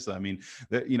players. I mean,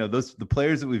 the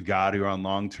players that we've got who are on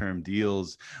long-term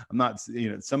deals, I'm not,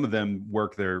 some of them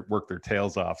work their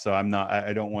tails off. So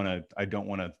I don't want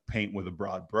to paint with a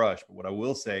broad brush, but what I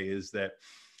will say is that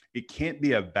it can't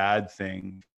be a bad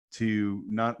thing to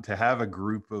have a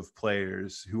group of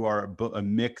players who are a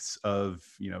mix of,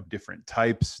 different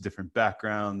types, different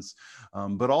backgrounds,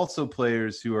 but also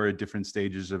players who are at different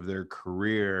stages of their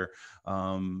career,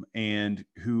 and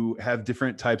who have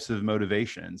different types of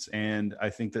motivations. And I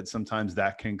think that sometimes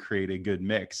that can create a good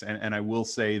mix. And I will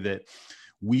say that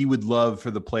we would love for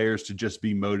the players to just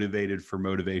be motivated for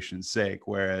motivation's sake.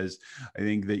 Whereas I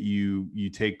think that you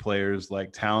take players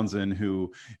like Townsend,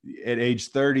 who at age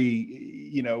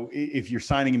 30, if you're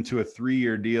signing him to a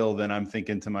 3-year deal, then I'm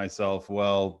thinking to myself,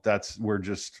 well, we're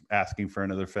just asking for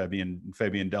another Fabian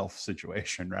Delph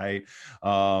situation, right?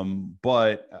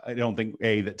 But I don't think,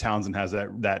 A, that Townsend has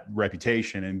that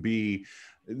reputation, and B,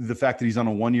 the fact that he's on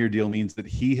a 1-year deal means that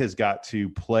he has got to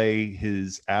play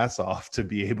his ass off to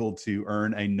be able to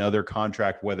earn another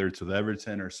contract, whether it's with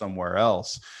Everton or somewhere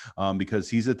else, because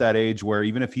he's at that age where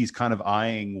even if he's kind of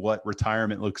eyeing what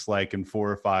retirement looks like in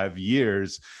 4 or 5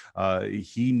 years,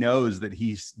 he knows that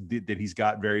he's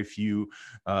got very few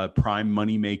prime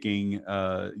money making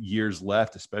years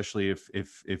left, especially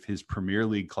if his Premier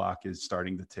League clock is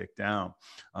starting to tick down.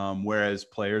 Whereas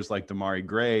players like Demarai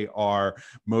Gray are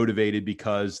motivated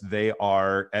because they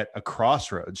are at a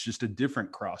crossroads, just a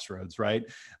different crossroads, right?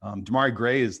 Demarai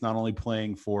Gray is not only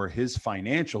playing for his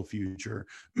financial future,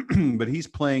 but he's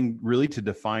playing really to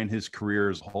define his career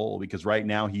as a whole, because right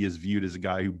now he is viewed as a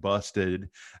guy who busted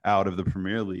out of the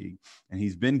Premier League, and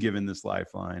he's been given this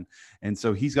lifeline. And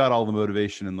so he's got all the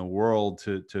motivation in the world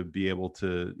to be able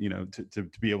to, to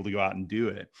be able to go out and do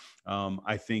it.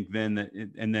 I think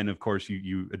and then of course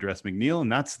you address McNeil,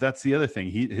 and that's the other thing.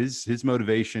 His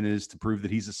motivation is to prove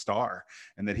that he's a star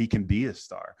and that he can be a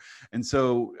star. And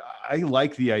so I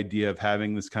like the idea of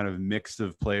having this kind of mix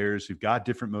of players who've got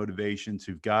different motivations,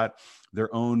 who've got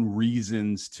their own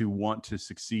reasons to want to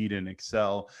succeed and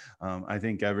excel. I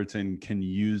think Everton can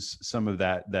use some of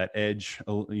that edge,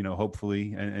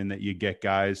 hopefully, and that you get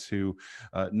guys who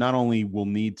not only will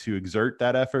need to exert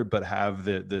that effort, but have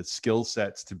the skill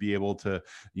sets to be able to,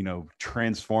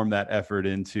 transform that effort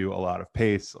into a lot of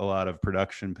pace, a lot of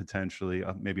production, potentially.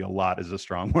 Maybe a lot is a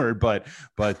strong word, but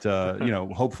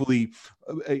hopefully,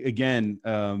 again,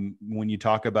 when you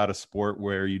talk about a sport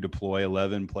where you deploy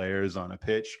 11 players on a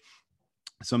pitch,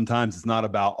 sometimes it's not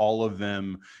about all of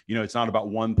them, it's not about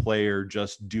one player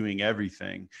just doing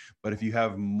everything. But if you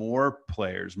have more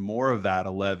players, more of that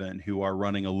 11 who are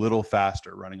running a little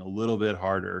faster, running a little bit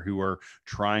harder, who are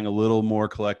trying a little more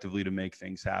collectively to make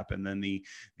things happen, then the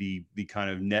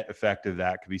kind of net effect of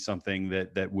that could be something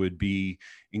that would be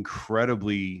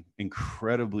incredibly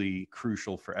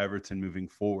crucial for Everton moving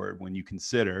forward. When you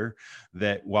consider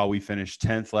that while we finished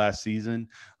 10th last season,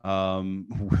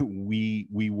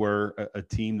 we were a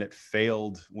team that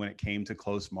failed when it came to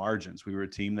close margins. We were a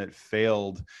team that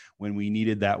failed when we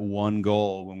needed that one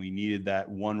goal, when we needed that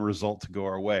one result to go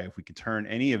our way. If we could turn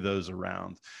any of those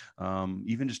around,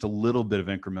 even just a little bit of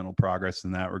incremental progress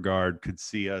in that regard could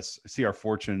see our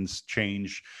fortunes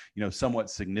change, somewhat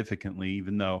significantly,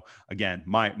 even though, again,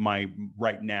 my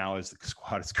right now, as the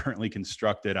squad is currently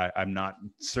constructed, I'm not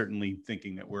certainly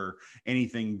thinking that we're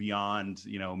anything beyond,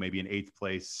 maybe an 8th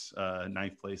place,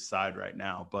 9th place side right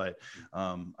now. But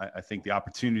I think the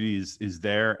opportunity is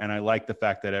there. And I like the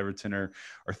fact that Everton are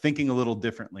thinking a little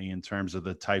differently in terms of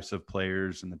the types of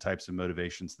players and the types of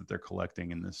motivations that they're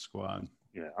collecting in this squad.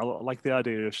 Yeah, I like the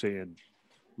idea of seeing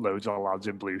loads of lads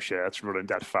in blue shirts running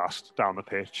dead fast down the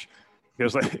pitch.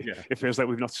 It feels like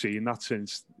we've not seen that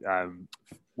since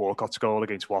Walcott's goal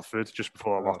against Watford just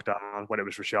before lockdown, when it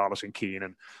was Richarlison, Keane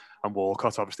and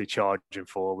Walcott obviously charging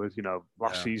forward.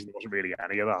 Last season there wasn't really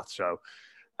any of that. So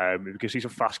we can see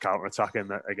some fast counter-attacking.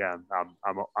 Again,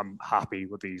 I'm happy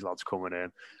with these lads coming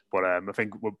in, but I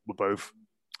think we both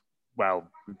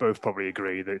probably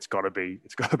agree that it's got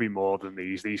to be more than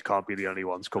these. These can't be the only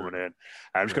ones coming in.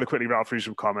 I'm just going to quickly rattle through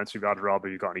some comments we've had. Rob,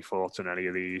 have you got any thoughts on any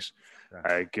of these?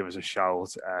 Give us a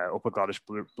shout. Upper Goddess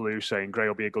Blue saying Gray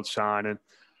will be a good signing.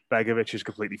 Begovic is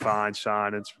completely fine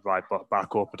signing to provide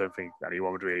backup. I don't think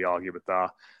anyone would really argue with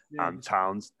that. Yeah. And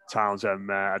Townsend,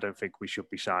 I don't think we should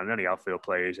be signing any outfield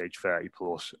players age 30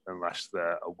 plus unless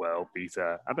they're a world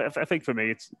beater. I think for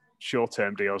me, it's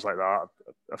short-term deals like that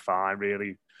are fine,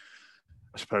 really.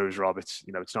 I suppose, Rob, it's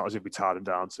not as if we tied him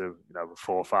down to a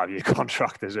 4 or 5 year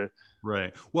contract, is it?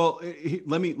 Right. Well,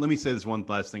 let me say this one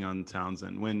last thing on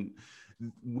Townsend.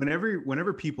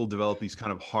 Whenever people develop these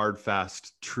kind of hard,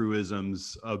 fast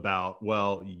truisms about,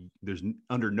 well, there's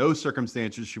under no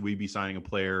circumstances should we be signing a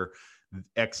player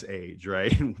X age,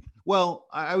 right? Well,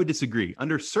 I would disagree.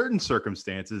 Under certain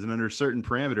circumstances and under certain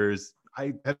parameters,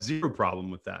 I have zero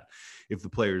problem with that. If the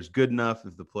player is good enough,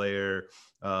 if the player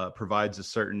provides a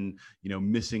certain,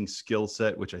 missing skill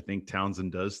set, which I think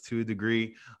Townsend does to a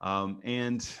degree.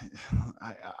 And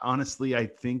honestly, I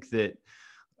think that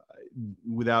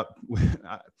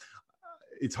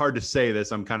it's hard to say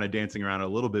this. I'm kind of dancing around a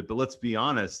little bit, but let's be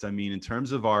honest. I mean, in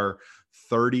terms of our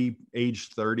age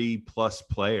 30 plus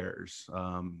players,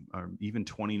 or even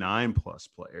 29 plus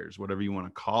players, whatever you want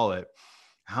to call it,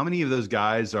 how many of those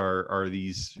guys are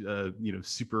these,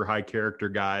 super high character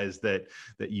guys that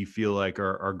you feel like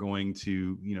are going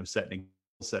to,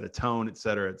 set a tone, et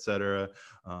cetera,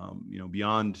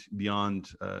 beyond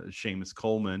Seamus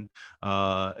Coleman.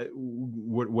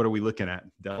 What are we looking at?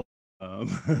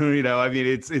 I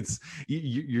mean,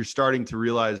 you're starting to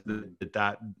realize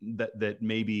that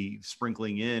maybe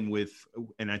sprinkling in with,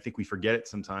 and I think we forget it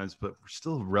sometimes, but we're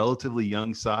still a relatively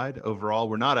young side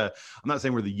overall. I'm not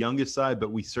saying we're the youngest side,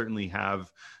 but we certainly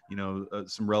have,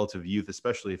 some relative youth,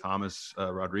 especially if James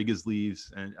Rodriguez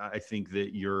leaves. And I think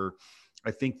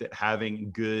that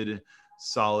having good,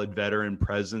 solid veteran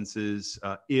presences,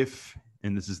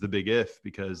 and this is the big if,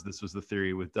 because this was the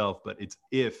theory with Delph, but it's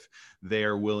if they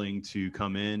are willing to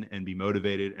come in and be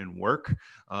motivated and work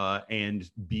and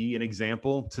be an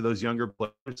example to those younger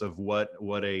players of what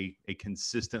a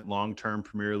consistent long-term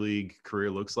Premier League career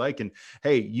looks like. And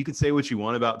hey, you can say what you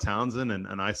want about Townsend,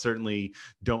 and I certainly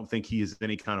don't think he is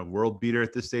any kind of world beater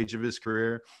at this stage of his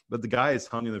career, but the guy has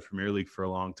hung in the Premier League for a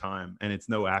long time, and it's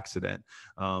no accident.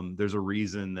 There's a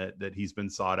reason that he's been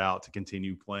sought out to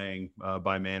continue playing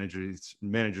by managers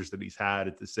that he's had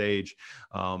at this age.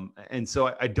 And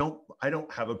so I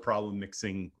don't have a problem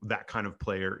mixing that kind of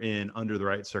player in under the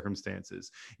right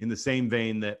circumstances. In the same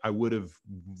vein that I would have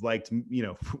liked,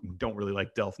 don't really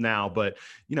like Delph now, but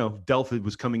Delph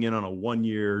was coming in on a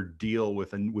 1-year deal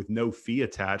with no fee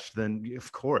attached, then of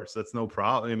course that's no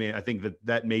problem. I mean, I think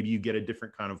that maybe you get a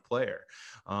different kind of player.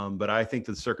 But I think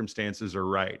the circumstances are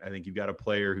right. I think you've got a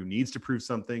player who needs to prove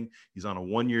something. He's on a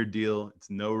 1-year deal. It's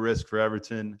no risk for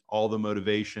Everton. All the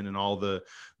motivation and all the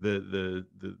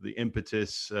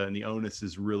impetus and the onus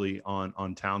is really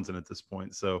on Townsend at this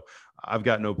point. So I've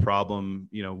got no problem,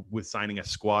 with signing a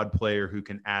squad player who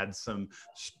can add some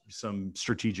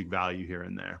strategic value here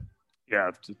and there. Yeah,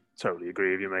 I totally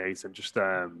agree with you, mate. And just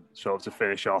sort of to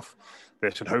finish off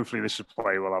this, and hopefully this is a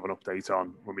play we'll have an update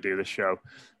on when we do this show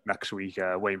next week.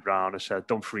 Wayne Brown has said,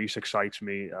 Dumfries excites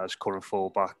me as current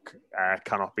fullback,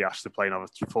 cannot be asked to play another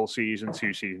full season,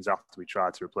 2 seasons after we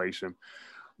tried to replace him.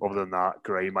 Other than that,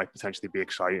 Gray might potentially be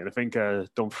exciting. I think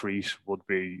Dumfries would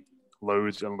be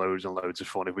loads and loads and loads of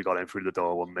fun if we got him through the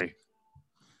door, wouldn't he?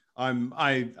 I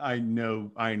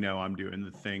know I'm doing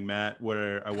the thing, Matt,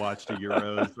 where I watched a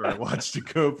Euros or I watched a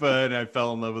Copa and I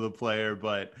fell in love with a player.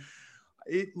 But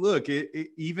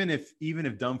even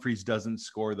if Dumfries doesn't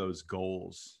score those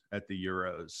goals at the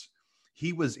Euros,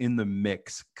 he was in the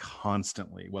mix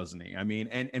constantly, wasn't he? I mean,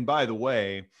 and by the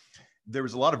way, there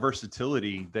was a lot of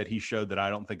versatility that he showed that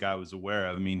I don't think I was aware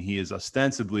of. I mean, he is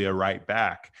ostensibly a right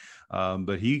back,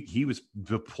 but he was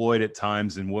deployed at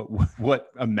times in what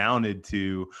amounted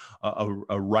to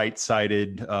a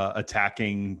right-sided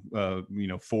attacking,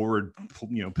 forward,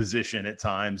 position at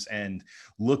times, and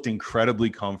looked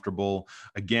incredibly comfortable.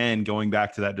 Again, going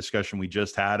back to that discussion we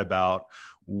just had about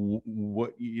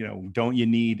what don't you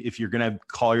need, if you're going to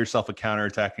call yourself a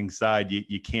counterattacking side,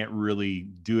 you can't really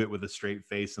do it with a straight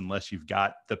face unless you've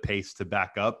got the pace to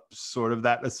back up sort of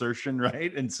that assertion,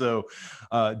 right? And so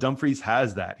Dumfries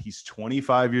has that. He's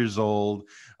 25 years old.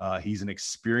 He's an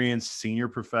experienced senior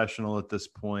professional at this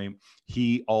point.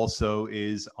 He also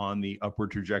is on the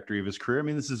upward trajectory of his career. I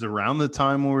mean, this is around the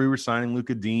time where we were signing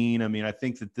Luca Dean. I mean, I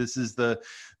think that this is the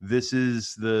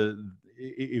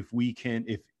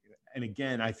and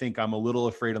again, I think I'm a little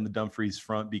afraid on the Dumfries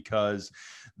front because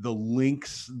the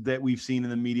links that we've seen in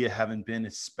the media haven't been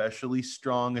especially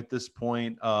strong at this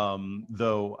point.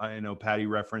 Though I know Patty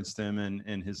referenced him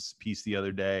in his piece the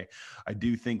other day. I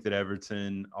do think that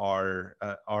Everton are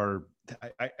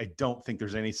I don't think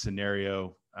there's any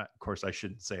scenario. Of course, I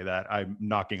shouldn't say that. I'm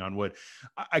knocking on wood.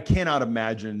 I cannot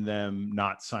imagine them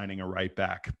not signing a right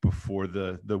back before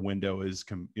the window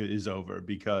is over,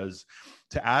 because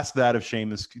to ask that of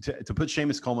Seamus, to put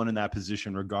Seamus Coleman in that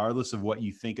position, regardless of what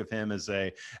you think of him as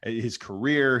his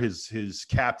career, his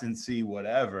captaincy,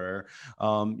 whatever,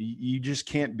 you just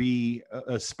can't be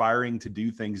aspiring to do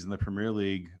things in the Premier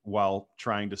League while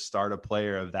trying to start a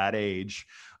player of that age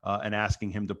and asking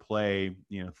him to play,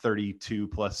 32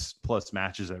 plus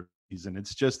matches every season.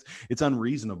 It's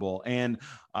unreasonable. And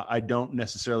I don't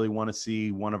necessarily want to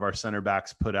see one of our center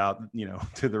backs put out,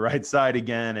 to the right side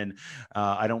again. And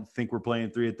I don't think we're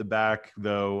playing 3 at the back,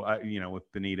 though,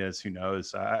 with Benitez, who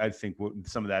knows? I think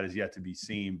some of that is yet to be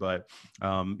seen. But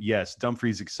yes,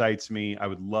 Dumfries excites me. I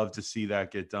would love to see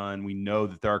that get done. We know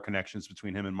that there are connections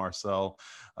between him and Marcel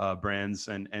Brands.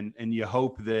 And you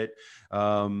hope that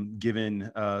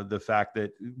given the fact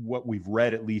that what we've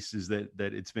read, at least, is that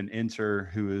it's been Inter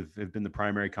who have been the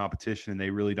primary competition, and they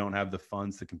really don't have the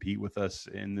funds to compete with us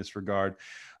in this regard.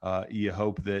 You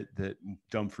hope that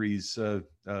Dumfries'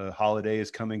 holiday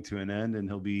is coming to an end and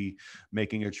he'll be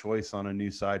making a choice on a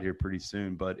new side here pretty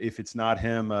soon. But if it's not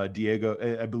him, Diego,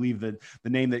 I believe that the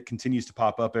name that continues to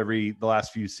pop up the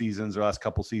last few seasons or last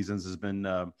couple seasons has been,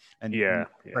 correct me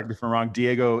if I'm wrong,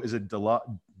 Diego, is it Dalot?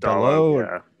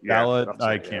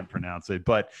 I can't pronounce it,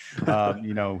 but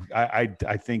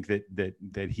I think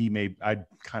that he may. I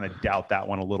kind of doubt that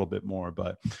one a little bit more,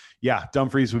 but yeah,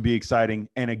 Dumfries would be exciting.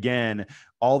 And again,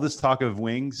 all this talk of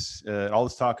wings, all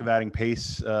this talk of adding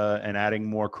pace and adding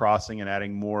more crossing and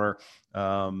adding more,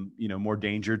 more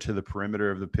danger to the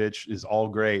perimeter of the pitch is all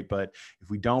great. But if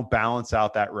we don't balance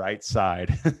out that right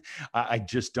side, I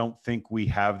just don't think we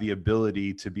have the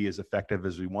ability to be as effective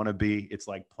as we want to be. It's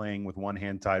like playing with one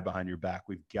hand tied behind your back.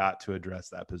 We've got to address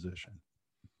that position.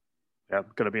 Yeah,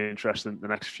 going to be interesting the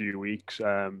next few weeks.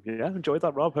 Enjoyed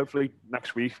that, Rob. Hopefully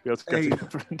next week we'll be able to get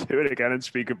together and do it again and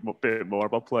speak a bit more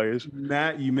about players.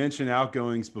 Matt, you mentioned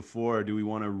outgoings before. Do we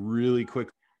want to really quick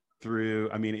through?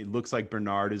 I mean, it looks like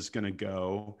Bernard is going to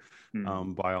go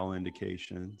by all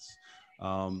indications.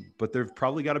 But there've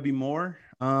probably got to be more.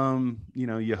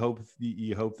 You hope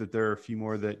that there are a few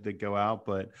more that go out,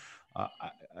 but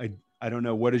I don't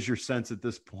know. What is your sense at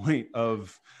this point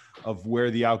of where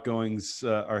the outgoings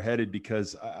are headed?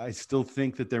 Because I still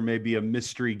think that there may be a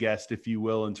mystery guest, if you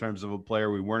will, in terms of a player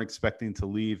we weren't expecting to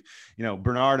leave.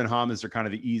 Bernard and Hamas are kind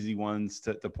of the easy ones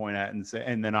to point at and say,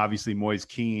 and then obviously Moise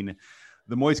Kean.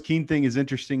 The Moise Kean thing is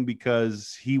interesting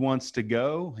because he wants to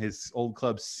go. His old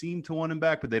clubs seem to want him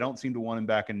back, but they don't seem to want him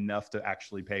back enough to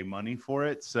actually pay money for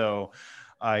it. So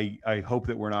I hope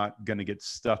that we're not going to get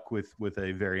stuck with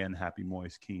a very unhappy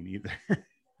Moise Kean either.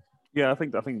 Yeah, I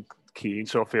think Keane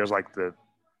sort of feels like the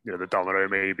domino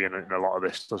maybe in a lot of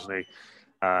this, doesn't he?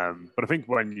 But I think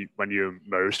when you and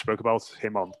Mo spoke about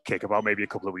him on Kickabout maybe a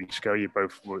couple of weeks ago, you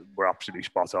both were absolutely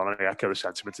spot on, and I echo the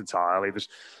sentiments entirely.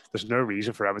 There's no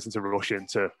reason for Everton to rush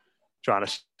into trying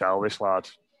to sell this lad,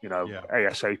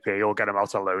 ASAP, or get him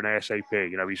out on loan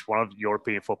ASAP. He's one of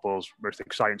European football's most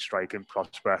exciting striking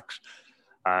prospects.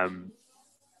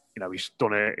 He's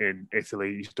done it in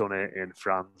Italy, he's done it in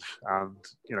France, and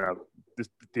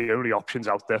the only options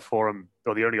out there for him,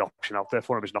 or the only option out there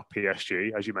for him, is not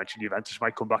PSG. As you mentioned, Juventus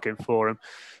might come back in for him.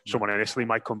 Someone in Italy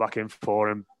might come back in for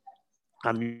him.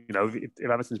 And if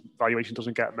Everton's valuation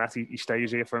doesn't get met, he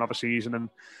stays here for another season, and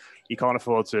he can't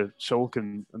afford to sulk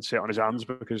and sit on his hands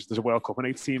because there's a World Cup in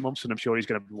 18 months, and I'm sure he's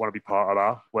going to want to be part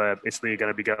of that, where Italy are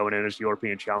going to be going in as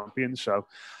European champions. So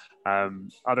I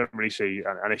don't really see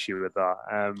an issue with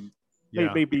that.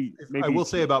 Maybe I will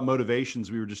say about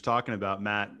motivations, we were just talking about,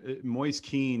 Matt, Moise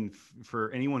Kean,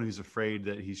 for anyone who's afraid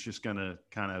that he's just going to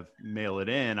kind of mail it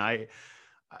in, I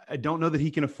don't know that he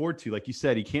can afford to. Like you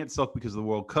said, he can't sulk because of the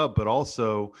World Cup, but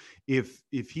also if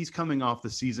he's coming off the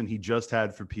season he just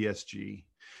had for PSG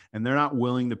and they're not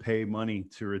willing to pay money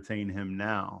to retain him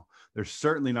now, they're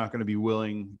certainly not going to be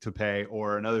willing to pay,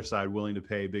 or another side willing to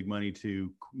pay big money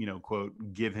to, quote,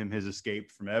 give him his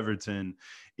escape from Everton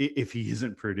if he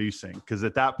isn't producing. Because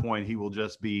at that point, he will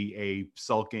just be a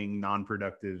sulking,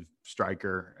 non-productive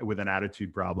striker with an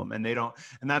attitude problem. And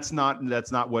that's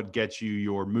not what gets you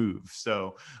your move.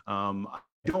 So I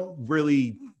don't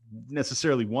really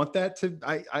necessarily want that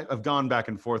I've gone back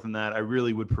and forth on that. I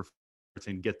really would prefer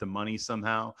and get the money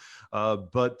somehow,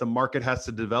 but the market has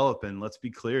to develop, and let's be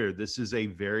clear, this is a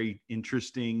very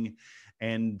interesting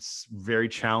and very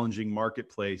challenging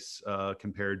marketplace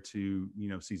compared to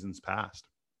seasons past.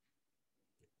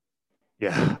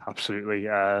 Yeah, absolutely.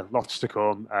 Lots to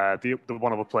come. The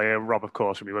one other player, Rob, of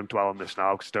course, and we won't dwell on this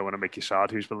now because I don't want to make you sad,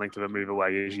 who's been linked to the move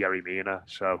away, is Yerry Mina.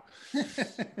 So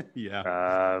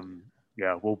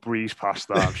yeah, we'll breeze past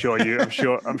that. I'm sure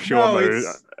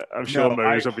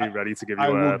Mo's will be ready to give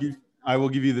you I will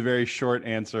give you the very short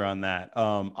answer on that.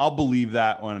 I'll believe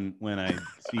that when I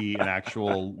see an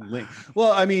actual link.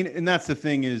 Well, I mean, and that's the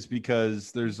thing, is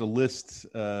because there's a list,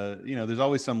 there's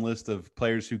always some list of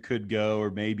players who could go or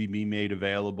maybe be made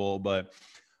available. But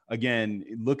again,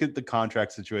 look at the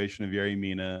contract situation of Yerry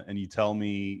Mina, and you tell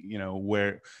me,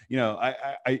 where,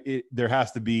 there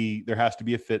has to be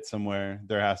a fit somewhere.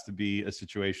 There has to be a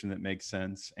situation that makes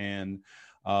sense. And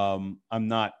I'm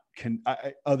not,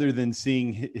 other than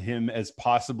seeing him as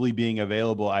possibly being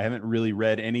available, I haven't really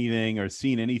read anything or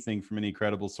seen anything from any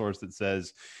credible source that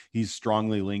says he's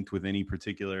strongly linked with any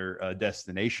particular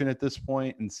destination at this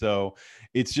point. And so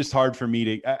it's just hard for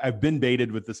me I've been baited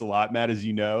with this a lot, Matt, as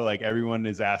you know. Like, everyone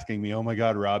is asking me, oh my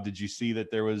God, Rob, did you see that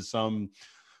there was some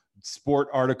sport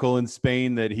article in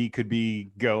Spain that he could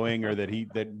be going, or that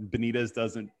Benitez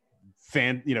doesn't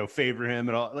favor him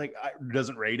at all,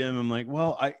 doesn't rate him? I'm like,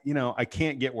 well, I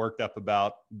can't get worked up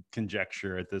about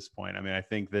conjecture at this point. I mean, I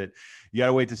think that you got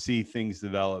to wait to see things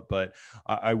develop, but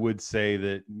I would say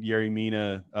that Yerry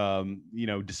Mina,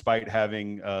 despite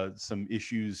having some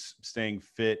issues staying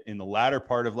fit in the latter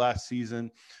part of last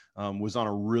season, was on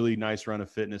a really nice run of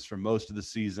fitness for most of the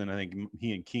season. I think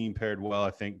he and Keane paired well.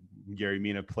 I think Gary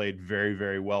Mina played very,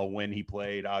 very well when he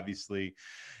played, obviously.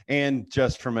 And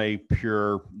just from a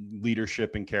pure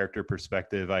leadership and character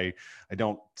perspective, I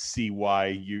don't see why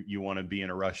you want to be in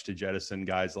a rush to jettison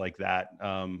guys like that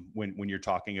when you're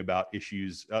talking about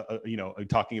issues,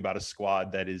 talking about a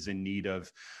squad that is in need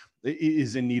of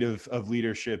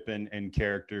leadership and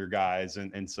character guys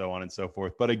and so on and so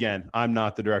forth. But again, I'm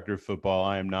not the director of football.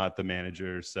 I am not the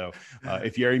manager. So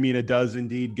if Yerry Mina does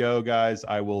indeed go, guys,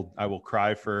 I will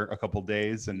cry for a couple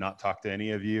days and not talk to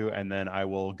any of you. And then I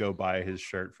will go buy his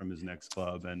shirt from his next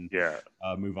club and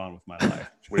move on with my life.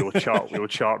 We will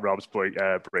chart Rob's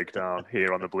breakdown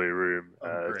here on the Blue Room.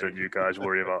 Don't you guys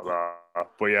worry about that.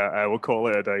 But we'll call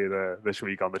it a day this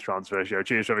week on the Transfer Show.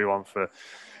 Cheers everyone for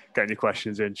getting your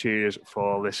questions in. Cheers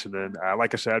for listening.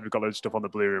 Like I said, we've got loads of stuff on the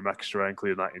Blue Room Extra,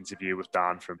 including that interview with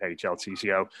Dan from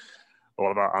HLTCO,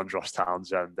 all about Andros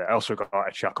Townsend. I also got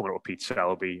a chat coming up with Pete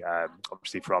Selby,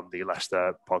 obviously from the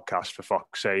Leicester podcast, For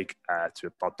Fox's Sake, to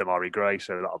Damari Gray.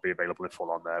 So that'll be available in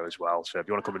full on there as well. So if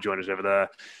you want to come and join us over there,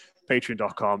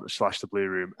 patreon.com/the Blue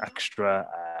Room Extra.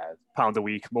 £1 a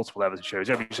week, multiple Everton shows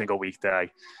every single weekday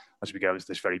as we go into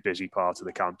this very busy part of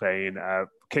the campaign.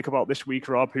 Kick about this week,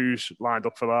 Rob, who's lined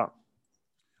up for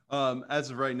that? As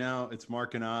of right now, it's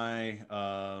Mark and I,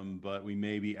 but we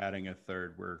may be adding a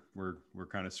third. We're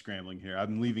kind of scrambling here.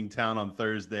 I'm leaving town on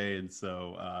Thursday, and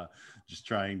so just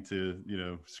trying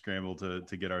to scramble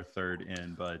to get our third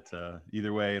in. But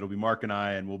either way, it'll be Mark and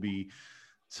I, and we'll be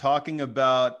talking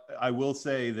about, I will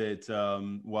say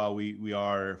that while we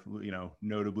are,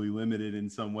 notably limited in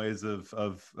some ways of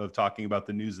talking about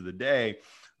the news of the day,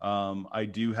 I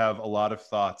do have a lot of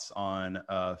thoughts on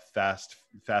Fast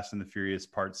and the Furious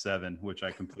Part 7, which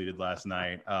I completed last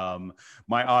night.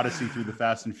 My odyssey through the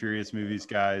Fast and Furious movies,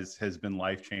 guys, has been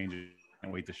life-changing. I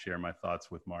can't wait to share my thoughts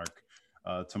with Mark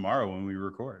tomorrow when we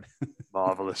record.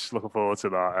 Marvelous. Looking forward to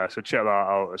that. So check that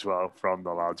out as well from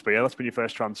the lads. But that's been your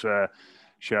first transfer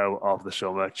show of the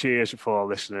summer. Cheers for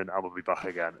listening, and we'll be back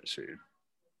again soon.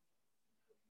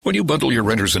 When you bundle your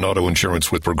renters and auto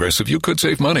insurance with Progressive, you could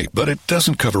save money, but it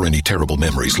doesn't cover any terrible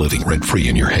memories living rent-free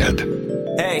in your head.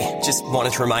 Hey, just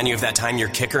wanted to remind you of that time your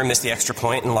kicker missed the extra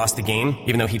point and lost the game.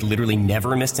 Even though he'd literally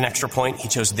never missed an extra point, he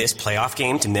chose this playoff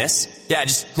game to miss. Yeah, I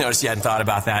just noticed you hadn't thought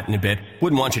about that in a bit.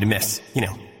 Wouldn't want you to miss,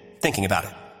 thinking about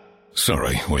it.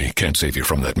 Sorry, we can't save you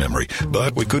from that memory,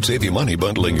 but we could save you money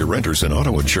bundling your renters and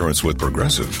auto insurance with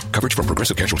Progressive. Coverage from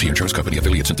Progressive Casualty Insurance Company,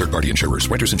 affiliates, and third-party insurers.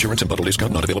 Renters insurance and bundle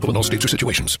discount not available in all states or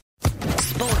situations.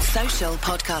 Sports Social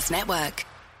Podcast Network.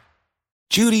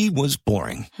 Judy was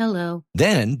boring. Hello.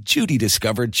 Then Judy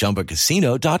discovered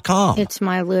ChumbaCasino.com. It's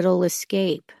my little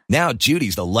escape. Now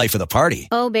Judy's the life of the party.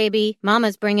 Oh, baby,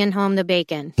 mama's bringing home the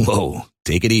bacon. Whoa,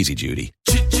 take it easy, Judy.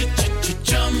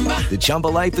 The Chumba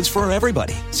life is for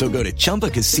everybody. So go to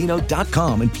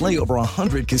ChumbaCasino.com and play over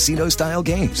 100 casino-style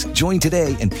games. Join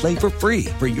today and play for free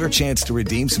for your chance to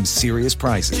redeem some serious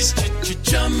prizes.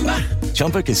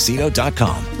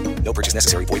 ChumbaCasino.com. No purchase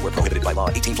necessary. Void where prohibited by law.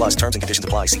 18+ terms and conditions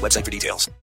apply. See website for details.